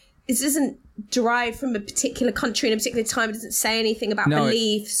doesn't derive from a particular country in a particular time. It doesn't say anything about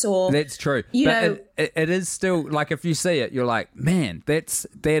beliefs or... That's true. It is still, like, if you see it, you're like, man, it's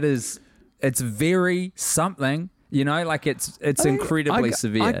very something, you know, like it's incredibly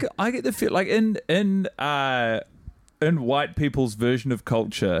severe. I get the feel, like, in white people's version of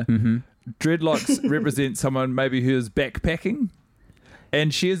culture, dreadlocks represent someone maybe who is backpacking,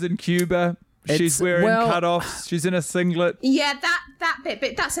 and she is in Cuba. She's wearing cutoffs. She's in a singlet. Yeah, that bit,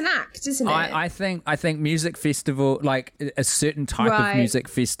 but that's an act, isn't it? I think music festival, like a certain type of music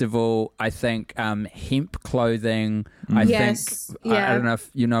festival. I think hemp clothing. I think I don't know if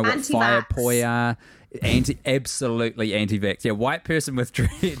you know what fire poi are. Absolutely anti-vax. Yeah, white person with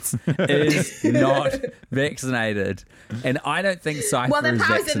dreads is not vaccinated, and I don't think Cypher the is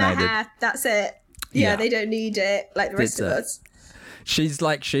powers vaccinated. In their hair. That's it. Yeah, they don't need it like the rest of us. She's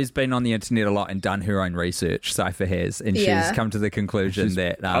been on the internet a lot and done her own research. Cypher has, and she's come to the conclusion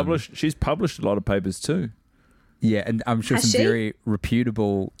she's published a lot of papers too. Yeah, and I'm sure very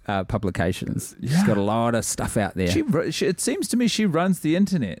reputable publications. Yeah. She's got a lot of stuff out there. It seems to me she runs the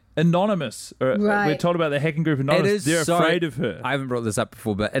internet. Anonymous. We're told about the hacking group Anonymous. They're afraid of her. I haven't brought this up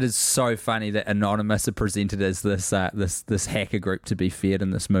before, but it is so funny that Anonymous are presented as this hacker group to be feared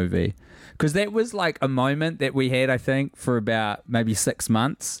in this movie. Because that was like a moment that we had, I think, for about maybe 6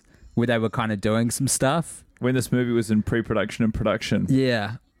 months where they were kind of doing some stuff. When this movie was in pre-production and production.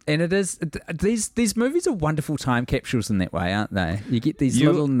 Yeah. And it is, these movies are wonderful time capsules in that way, aren't they? You get these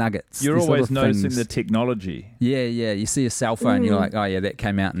little nuggets. You're always noticing the technology. Yeah. You see a cell phone, you're like, oh yeah, that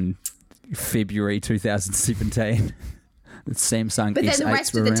came out in February 2017. The Samsung But then S8s the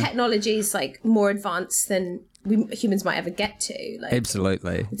rest of the technology is like more advanced than humans might ever get to. Like,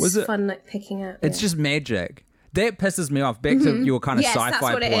 absolutely. It's fun, like picking up. It's just magic. That pisses me off. Back to your kind of sci-fi that's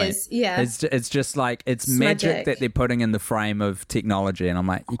what point. It is. Yeah. It's just like it's magic that they're putting in the frame of technology, and I'm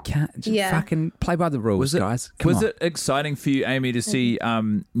like, you can't just fucking play by the rules, guys. Was it exciting for you, Amy, to see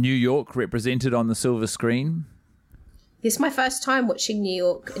New York represented on the silver screen? It's my first time watching New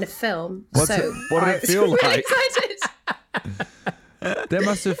York in a film. What did it feel really like? Excited. That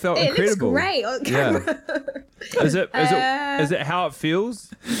must have felt incredible. It looks great on camera. Yeah. Is it how it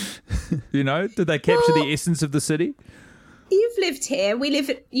feels? You know, did they capture the essence of the city? You've lived here. We live,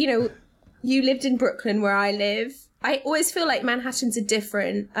 you lived in Brooklyn where I live. I always feel like Manhattan's a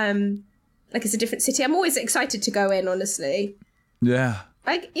different, like it's a different city. I'm always excited to go in, honestly. Yeah.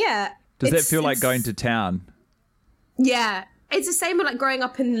 Does that feel like going to town? Yeah. It's the same with like growing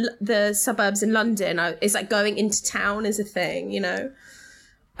up in the suburbs in London. It's like going into town is a thing, you know.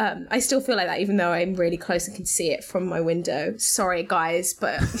 I still feel like that, even though I'm really close and can see it from my window. Sorry, guys,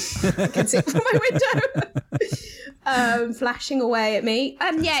 but I can see it from my window, flashing away at me.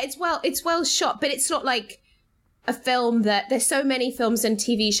 It's well shot, but it's not like a film that there's so many films and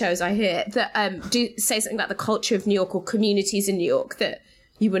TV shows I hear that do say something about the culture of New York or communities in New York that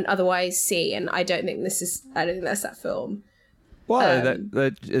you wouldn't otherwise see. And I don't think that's that film. Well,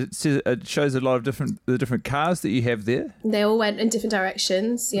 it shows a lot of the different cars that you have there. They all went in different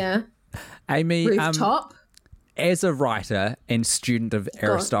directions, yeah. Amy, rooftop. As a writer and student of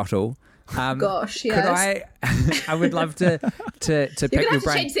Aristotle, gosh, yes. I would love to pick your brain. You're gonna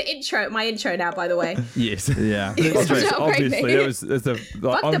have to change my intro now, by the way. Yes, yeah. Obviously, it's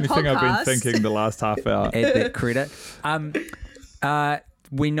the only thing I've been thinking the last half hour. Add that credit.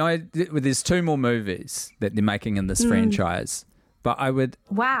 We know there's 2 more movies that they're making in this franchise. But I would.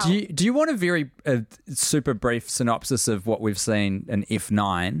 Wow. Do you want a very super brief synopsis of what we've seen in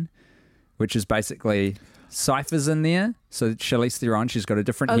F9, which is basically Cypher's in there. So Charlize Theron, she's got a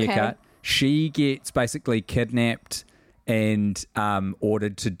different haircut. She gets basically kidnapped and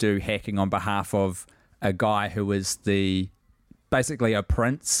ordered to do hacking on behalf of a guy who is basically a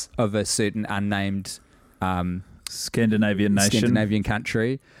prince of a certain unnamed Scandinavian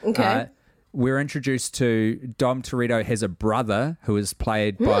country. Okay. We're introduced to Dom Toretto has a brother who is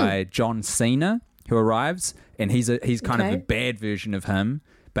played by John Cena, who arrives, and he's kind of a bad version of him,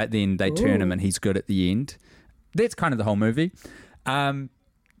 but then they turn him and he's good at the end. That's kind of the whole movie. The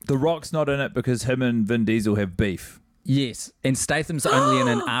Rock's not in it because him and Vin Diesel have beef. Yes, and Statham's only in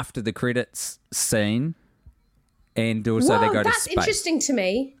an after the credits scene, and also they go to space. That's interesting to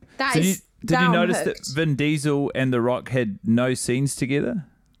me. Did you notice that Vin Diesel and The Rock had no scenes together?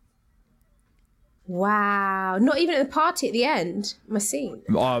 Wow. Not even at the party at the end, my scene.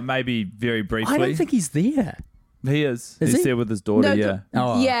 Oh, maybe very briefly. I don't think he's there. He is. Is He's he? there with his daughter,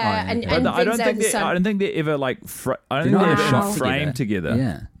 No, yeah. and But I don't think Vincenzo. I don't think they're ever like. I don't They're think not they're shot ever framed together.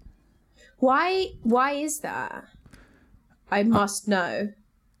 Yeah. Why is that? I must know.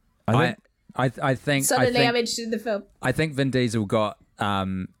 I think Suddenly I'm interested in the film. I think Vin Diesel got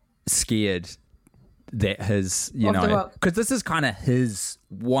scared that his, The Rock. because this is kind of his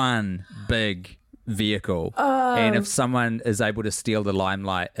one big vehicle, and if someone is able to steal the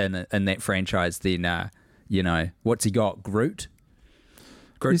limelight in that franchise, then what's he got? Groot's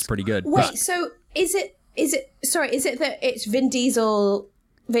pretty good. Wait, so is it that it's Vin Diesel?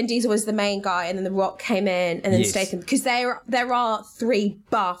 Vin Diesel was the main guy, and then The Rock came in, and then Yes. Statham, because there are three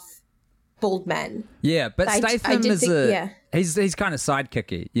buff bald men. Yeah, but I Statham did is think- he's kind of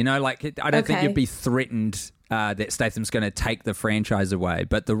sidekicky, like I don't think Okay. you'd be threatened that Statham's going to take the franchise away,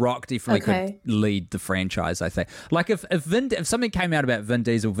 but The Rock definitely could lead the franchise, I think. Like if something came out about Vin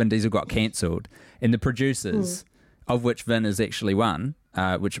Diesel got cancelled, and the producers, of which Vin is actually one,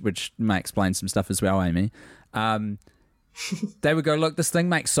 which may explain some stuff as well, Amy, they would go, look, this thing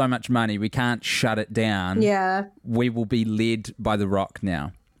makes so much money, we can't shut it down. Yeah. We will be led by The Rock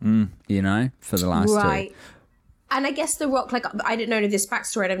now, for the last two. And I guess The Rock, like, I didn't know this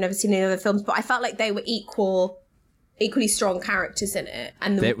backstory and I've never seen any other films, but I felt like they were equally strong characters in it.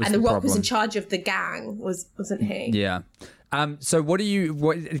 And The Rock was in charge of the gang, wasn't he? Yeah. So what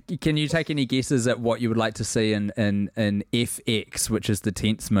can you take any guesses at what you would like to see in FX, which is the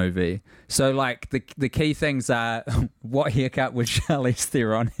 10th movie? So like the key things are what haircut would Charlize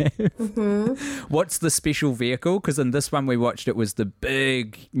Theron have? Mm-hmm. What's the special vehicle? Because in this one we watched, it was the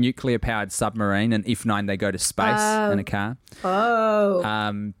big nuclear powered submarine. In F9 they go to space in a car.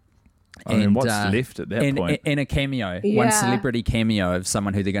 And what's left at that point? And a cameo, one celebrity cameo of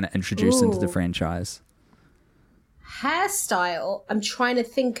someone who they're going to introduce into the franchise. Hairstyle, I'm trying to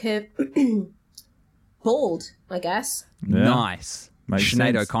think of bald, I guess. Yeah. Nice. Makes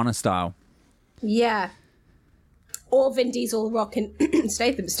Sinead sense. O'Connor style. Yeah. Or Vin Diesel, Rock, and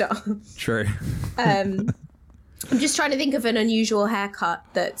Statham style. True. I'm just trying to think of an unusual haircut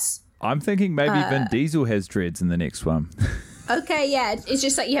that's... I'm thinking maybe Vin Diesel has dreads in the next one. Okay, yeah. It's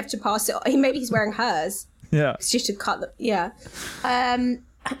just like you have to pass it on. Maybe he's wearing hers. Yeah. It's just to cut them. Yeah.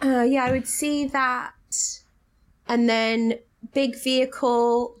 Yeah, I would see that. And then big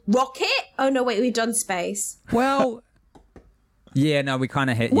vehicle, rocket. Oh no, wait, we've done space. Well, yeah, no, we kind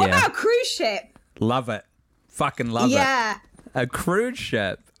of hit. What about a cruise ship? Love it, fucking love it. Yeah, a cruise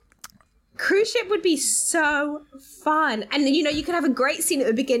ship. Cruise ship would be so fun, and you could have a great scene at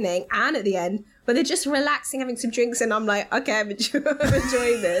the beginning and at the end, where they're just relaxing, having some drinks, and I'm like, okay, I'm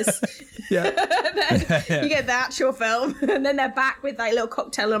enjoying this. Yeah. Then you get the actual film, and then they're back with like little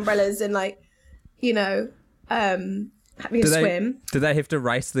cocktail umbrellas and having a swim. Do they have to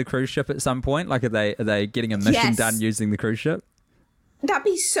race the cruise ship at some point? Like, are they getting a mission done using the cruise ship? That'd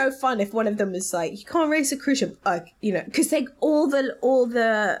be so fun if one of them was like, you can't race a cruise ship, because all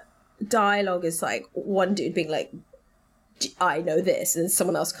the dialogue is like one dude being like, I know this, and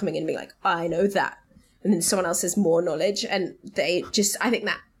someone else coming in and being like, I know that, and then someone else has more knowledge, and I think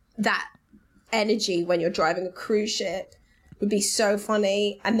that energy when you're driving a cruise ship would be so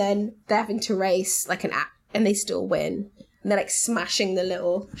funny, and then they're having to race like an app, and they still win, and they're like smashing the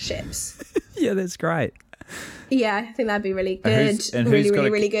little ships. Yeah, that's great. Yeah, I think that'd be really good.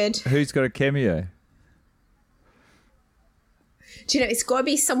 Really good. Who's got a cameo? Do you know, it's got to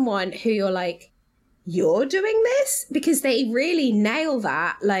be someone who you're like, you're doing this? Because they really nail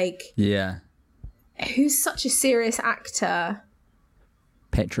that. Like, yeah. Who's such a serious actor?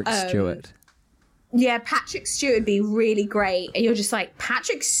 Patrick Stewart. Yeah, Patrick Stewart would be really great. And you're just like,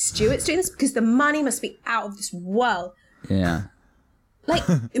 Patrick Stewart's doing this? Because the money must be out of this world. Yeah. Like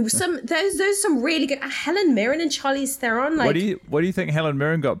it was those some really good Helen Mirren and Charlize Theron. Like, what do you think Helen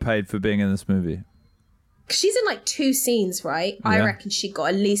Mirren got paid for being in this movie? She's in like 2 scenes, right? Yeah. I reckon she got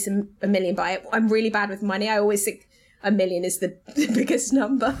at least a million. But I'm really bad with money. I always think $1 million is the biggest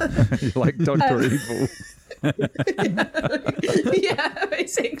number. You're like Dr. Evil. Yeah,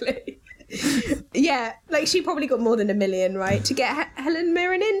 basically. Yeah, like she probably got more than $1 million, right? To get Helen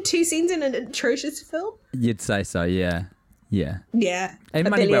Mirren in 2 scenes in an atrocious film. You'd say so, yeah. Yeah. Yeah. And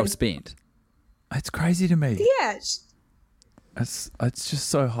money well spent. It's crazy to me. Yeah. It's just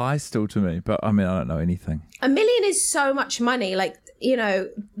so high still to me, but I mean, I don't know anything. $1 million is so much money. Like, you know,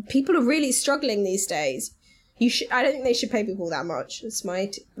 people are really struggling these days. I don't think they should pay people that much. That's my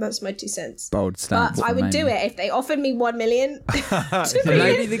 2 cents. Bold stance. But I would do it if they offered me $1 million.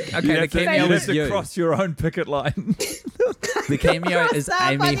 Maybe the cameo is to cross your own picket line. The cameo is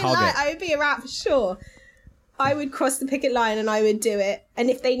Amy Hoggart. I would be a rat for sure. I would cross the picket line and I would do it. And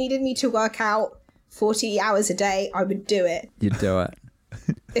if they needed me to work out 40 hours a day, I would do it. You'd do it.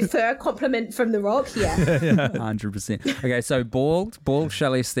 If for a compliment from The Rock, yeah. 100%. Okay, so Bald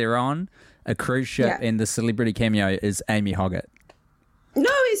Charlize Theron, a cruise ship, and the celebrity cameo is Amy Hoggart. No,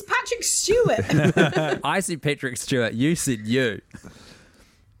 it's Patrick Stewart. I said Patrick Stewart. You said you.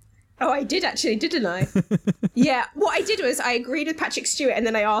 Oh, I did actually, didn't I? Yeah, what I did was I agreed with Patrick Stewart and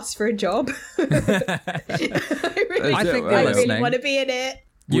then I asked for a job. I really want to be in it.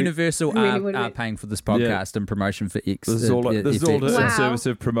 Universal are paying for this podcast and promotion for X. This is all in service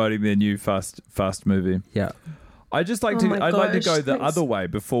of promoting their new Fast movie. Yeah. I'd like to go the other way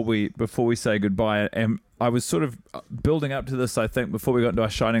before we say goodbye. And I was sort of building up to this, I think, before we got into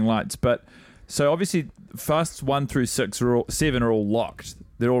our shining lights. But so obviously, Fasts 1 through 7 are all locked.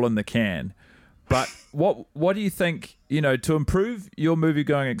 They're all in the can. But what do you think? You know, to improve your movie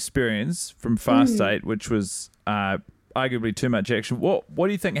going experience from Fast 8, which was arguably too much action. What do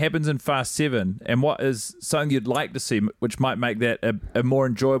you think happens in Fast 7, and what is something you'd like to see which might make that a more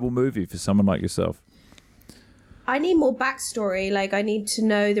enjoyable movie for someone like yourself? I need more backstory. Like, I need to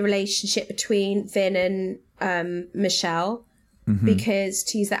know the relationship between Vin and Michelle, because,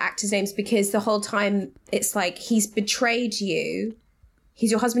 to use the actors' names, because the whole time it's like he's betrayed you. He's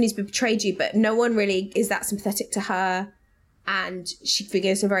your husband, he's betrayed you, but no one really is that sympathetic to her, and she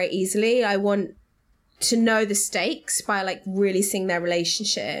forgives him very easily. I want to know the stakes by like really seeing their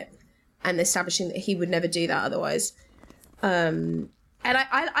relationship and establishing that he would never do that otherwise. And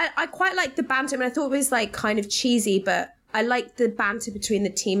I quite like the banter. I mean, I thought it was like kind of cheesy, but I like the banter between the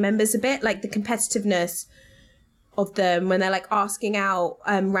team members a bit, like the competitiveness of them when they're like asking out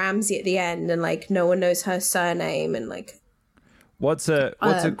Ramsey at the end, and like no one knows her surname, and like what's a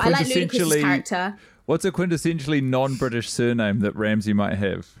quintessentially non-British surname that Ramsey might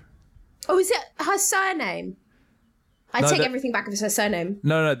have? Oh, is it her surname? I take everything back if it's her surname.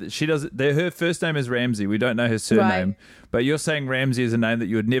 No, she does. Her first name is Ramsey. We don't know her surname. Right. But you're saying Ramsey is a name that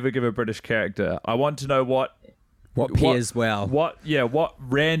you would never give a British character. I want to know what pairs well. What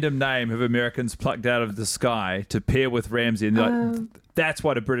random name have Americans plucked out of the sky to pair with Ramsey? And that's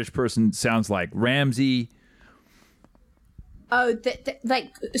what a British person sounds like. Ramsey. Oh,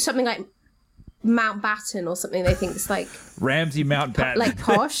 like something like Mountbatten or something. They think it's like Ramsey Mountbatten, like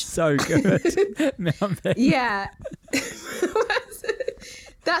posh. So good. Mountbatten. Yeah.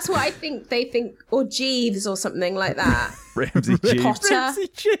 That's what I think they think, or Jeeves or something like that. Ramsey Jeeves. Potter. Ramsey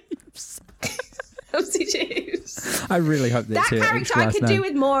Jeeves. Ramsey Jeeves. I really hope that's that character I could do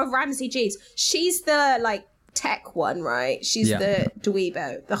with more of Ramsey Jeeves. She's the like tech one, right? She's the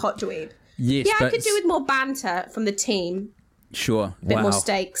dweebo, the hot dweeb. Yes, yeah, I could do with more banter from the team. Sure. A bit more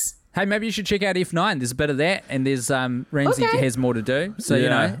stakes. Hey, maybe you should check out F9. There's a bit of that, and there's Ramsey has more to do. So, you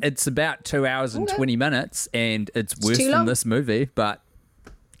know, it's about 2 hours and 20 minutes, and it's worse than this movie, but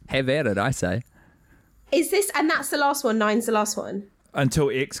have at it, I say. Is this, and that's the last one, 9's the last one? Until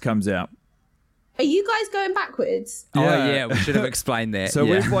X comes out. Are you guys going backwards? Yeah. Oh, yeah, we should have explained that. So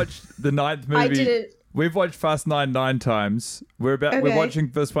we've watched the 9th movie. I didn't. We've watched Fast 9 times. We're watching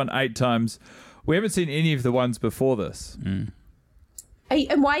this one 8 times. We haven't seen any of the ones before this.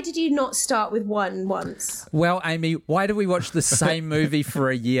 And why did you not start with 1 once? Well, Amy, why do we watch the same movie for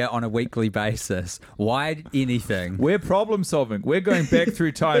a year on a weekly basis? Why anything? We're problem solving. We're going back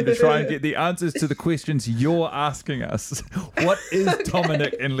through time to try and get the answers to the questions you're asking us. What is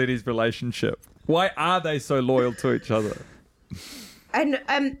Dominic and Letty's relationship? Why are they so loyal to each other?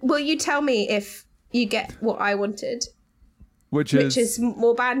 And will you tell me if you get what I wanted? Which is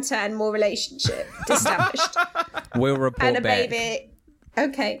more banter and more relationship established. We'll report and a back. baby.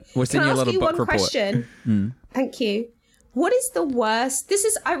 Okay. We'll send you a little book report. Can I ask you one question? Thank you. What is the worst? This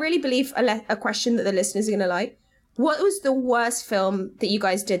is, I really believe, a question that the listeners are going to like. What was the worst film that you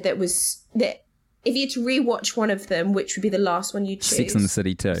guys did that if you had to rewatch one of them, which would be the last one you'd choose? Sex and the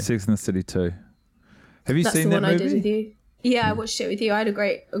City 2. Sex and the City 2. Have you That's seen the that one movie? I did with you. Yeah, I watched it with you. I had a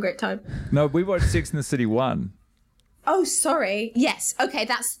great time. No, we watched Sex and the City 1. Oh, sorry. Yes. Okay,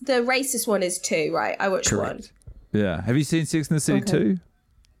 that's the racist one is 2, right? I watched Correct. Yeah. Have you seen Sex and the City 2?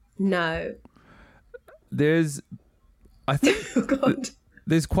 No. I think Oh, God.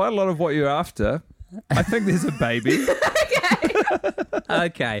 there's quite a lot of what you're after. I think there's a baby.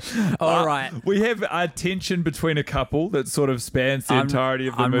 Okay. All right. We have a tension between a couple that sort of spans the entirety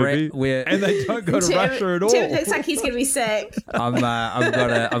of the movie. And they don't go to Russia at all. Tim looks like he's going to be sick. I've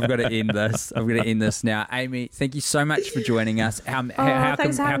got to end this. I'm going to end this now. Amy, thank you so much for joining us. How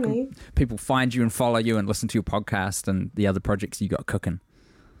can people find you and follow you and listen to your podcast and the other projects you got cooking?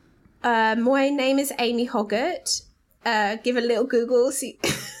 My name is Amy Hoggart. Give a little Google. See,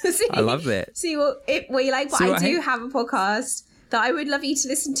 I love that. See what you like. But I do have a podcast that I would love you to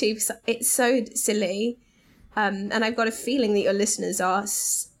listen to because it's so silly. And I've got a feeling that your listeners are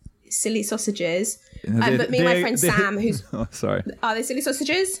silly sausages. But me and my friend Sam, who's... Oh, sorry. Are they silly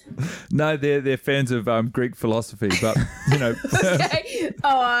sausages? No, they're fans of Greek philosophy, but, you know... Okay.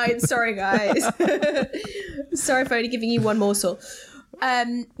 Oh, I'm sorry, guys. Sorry for only giving you one morsel.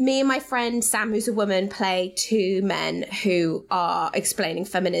 Me and my friend Sam, who's a woman, play two men who are explaining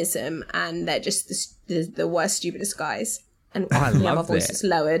feminism, and they're just the worst, stupidest guys. And I love my voice that. is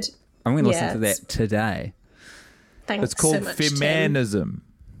lowered. I'm going to listen to that today. Thanks It's called so much, Tim. feminism.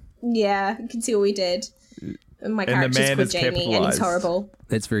 Yeah, you can see what we did. And my character's called Jamie, and he's horrible.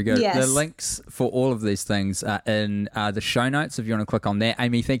 That's very good. Yes. The links for all of these things are in the show notes if you want to click on that.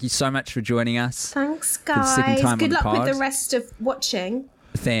 Amy, thank you so much for joining us. Thanks, For the second guys. time Good on the luck pod. with the rest of watching.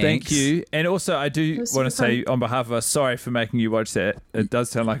 Thanks. Thank you. And also, I do was want to super say, on behalf of us, sorry for making you watch that. It does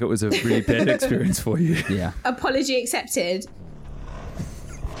sound like it was a really bad experience for you. Yeah. Apology accepted.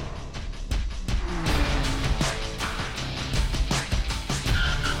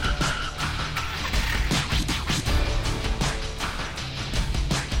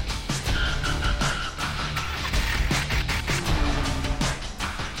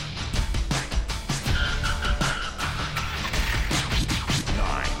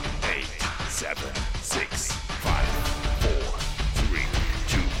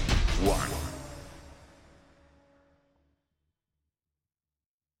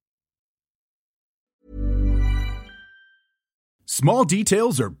 Small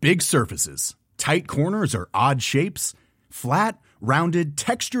details are big surfaces. Tight corners are odd shapes. Flat, rounded,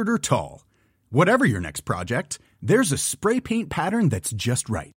 textured, or tall. Whatever your next project, there's a spray paint pattern that's just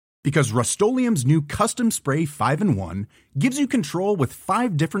right. Because Rust-Oleum's new Custom Spray 5-in-1 gives you control with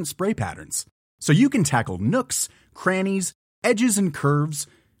 5 different spray patterns. So you can tackle nooks, crannies, edges, and curves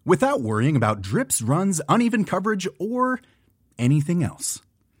without worrying about drips, runs, uneven coverage, or anything else.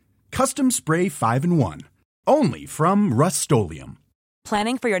 Custom Spray 5-in-1. Only from Rust-Oleum.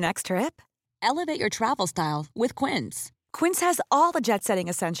 Planning for your next trip? Elevate your travel style with Quince. Quince has all the jet-setting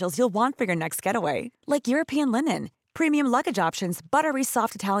essentials you'll want for your next getaway, like European linen, premium luggage options, buttery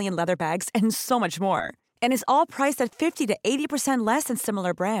soft Italian leather bags, and so much more. And is all priced at 50 to 80% less than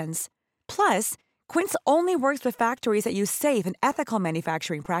similar brands. Plus, Quince only works with factories that use safe and ethical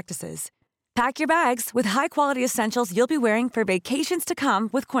manufacturing practices. Pack your bags with high-quality essentials you'll be wearing for vacations to come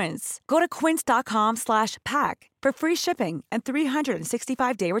with Quince. Go to quince.com/pack for free shipping and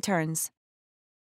 365-day returns.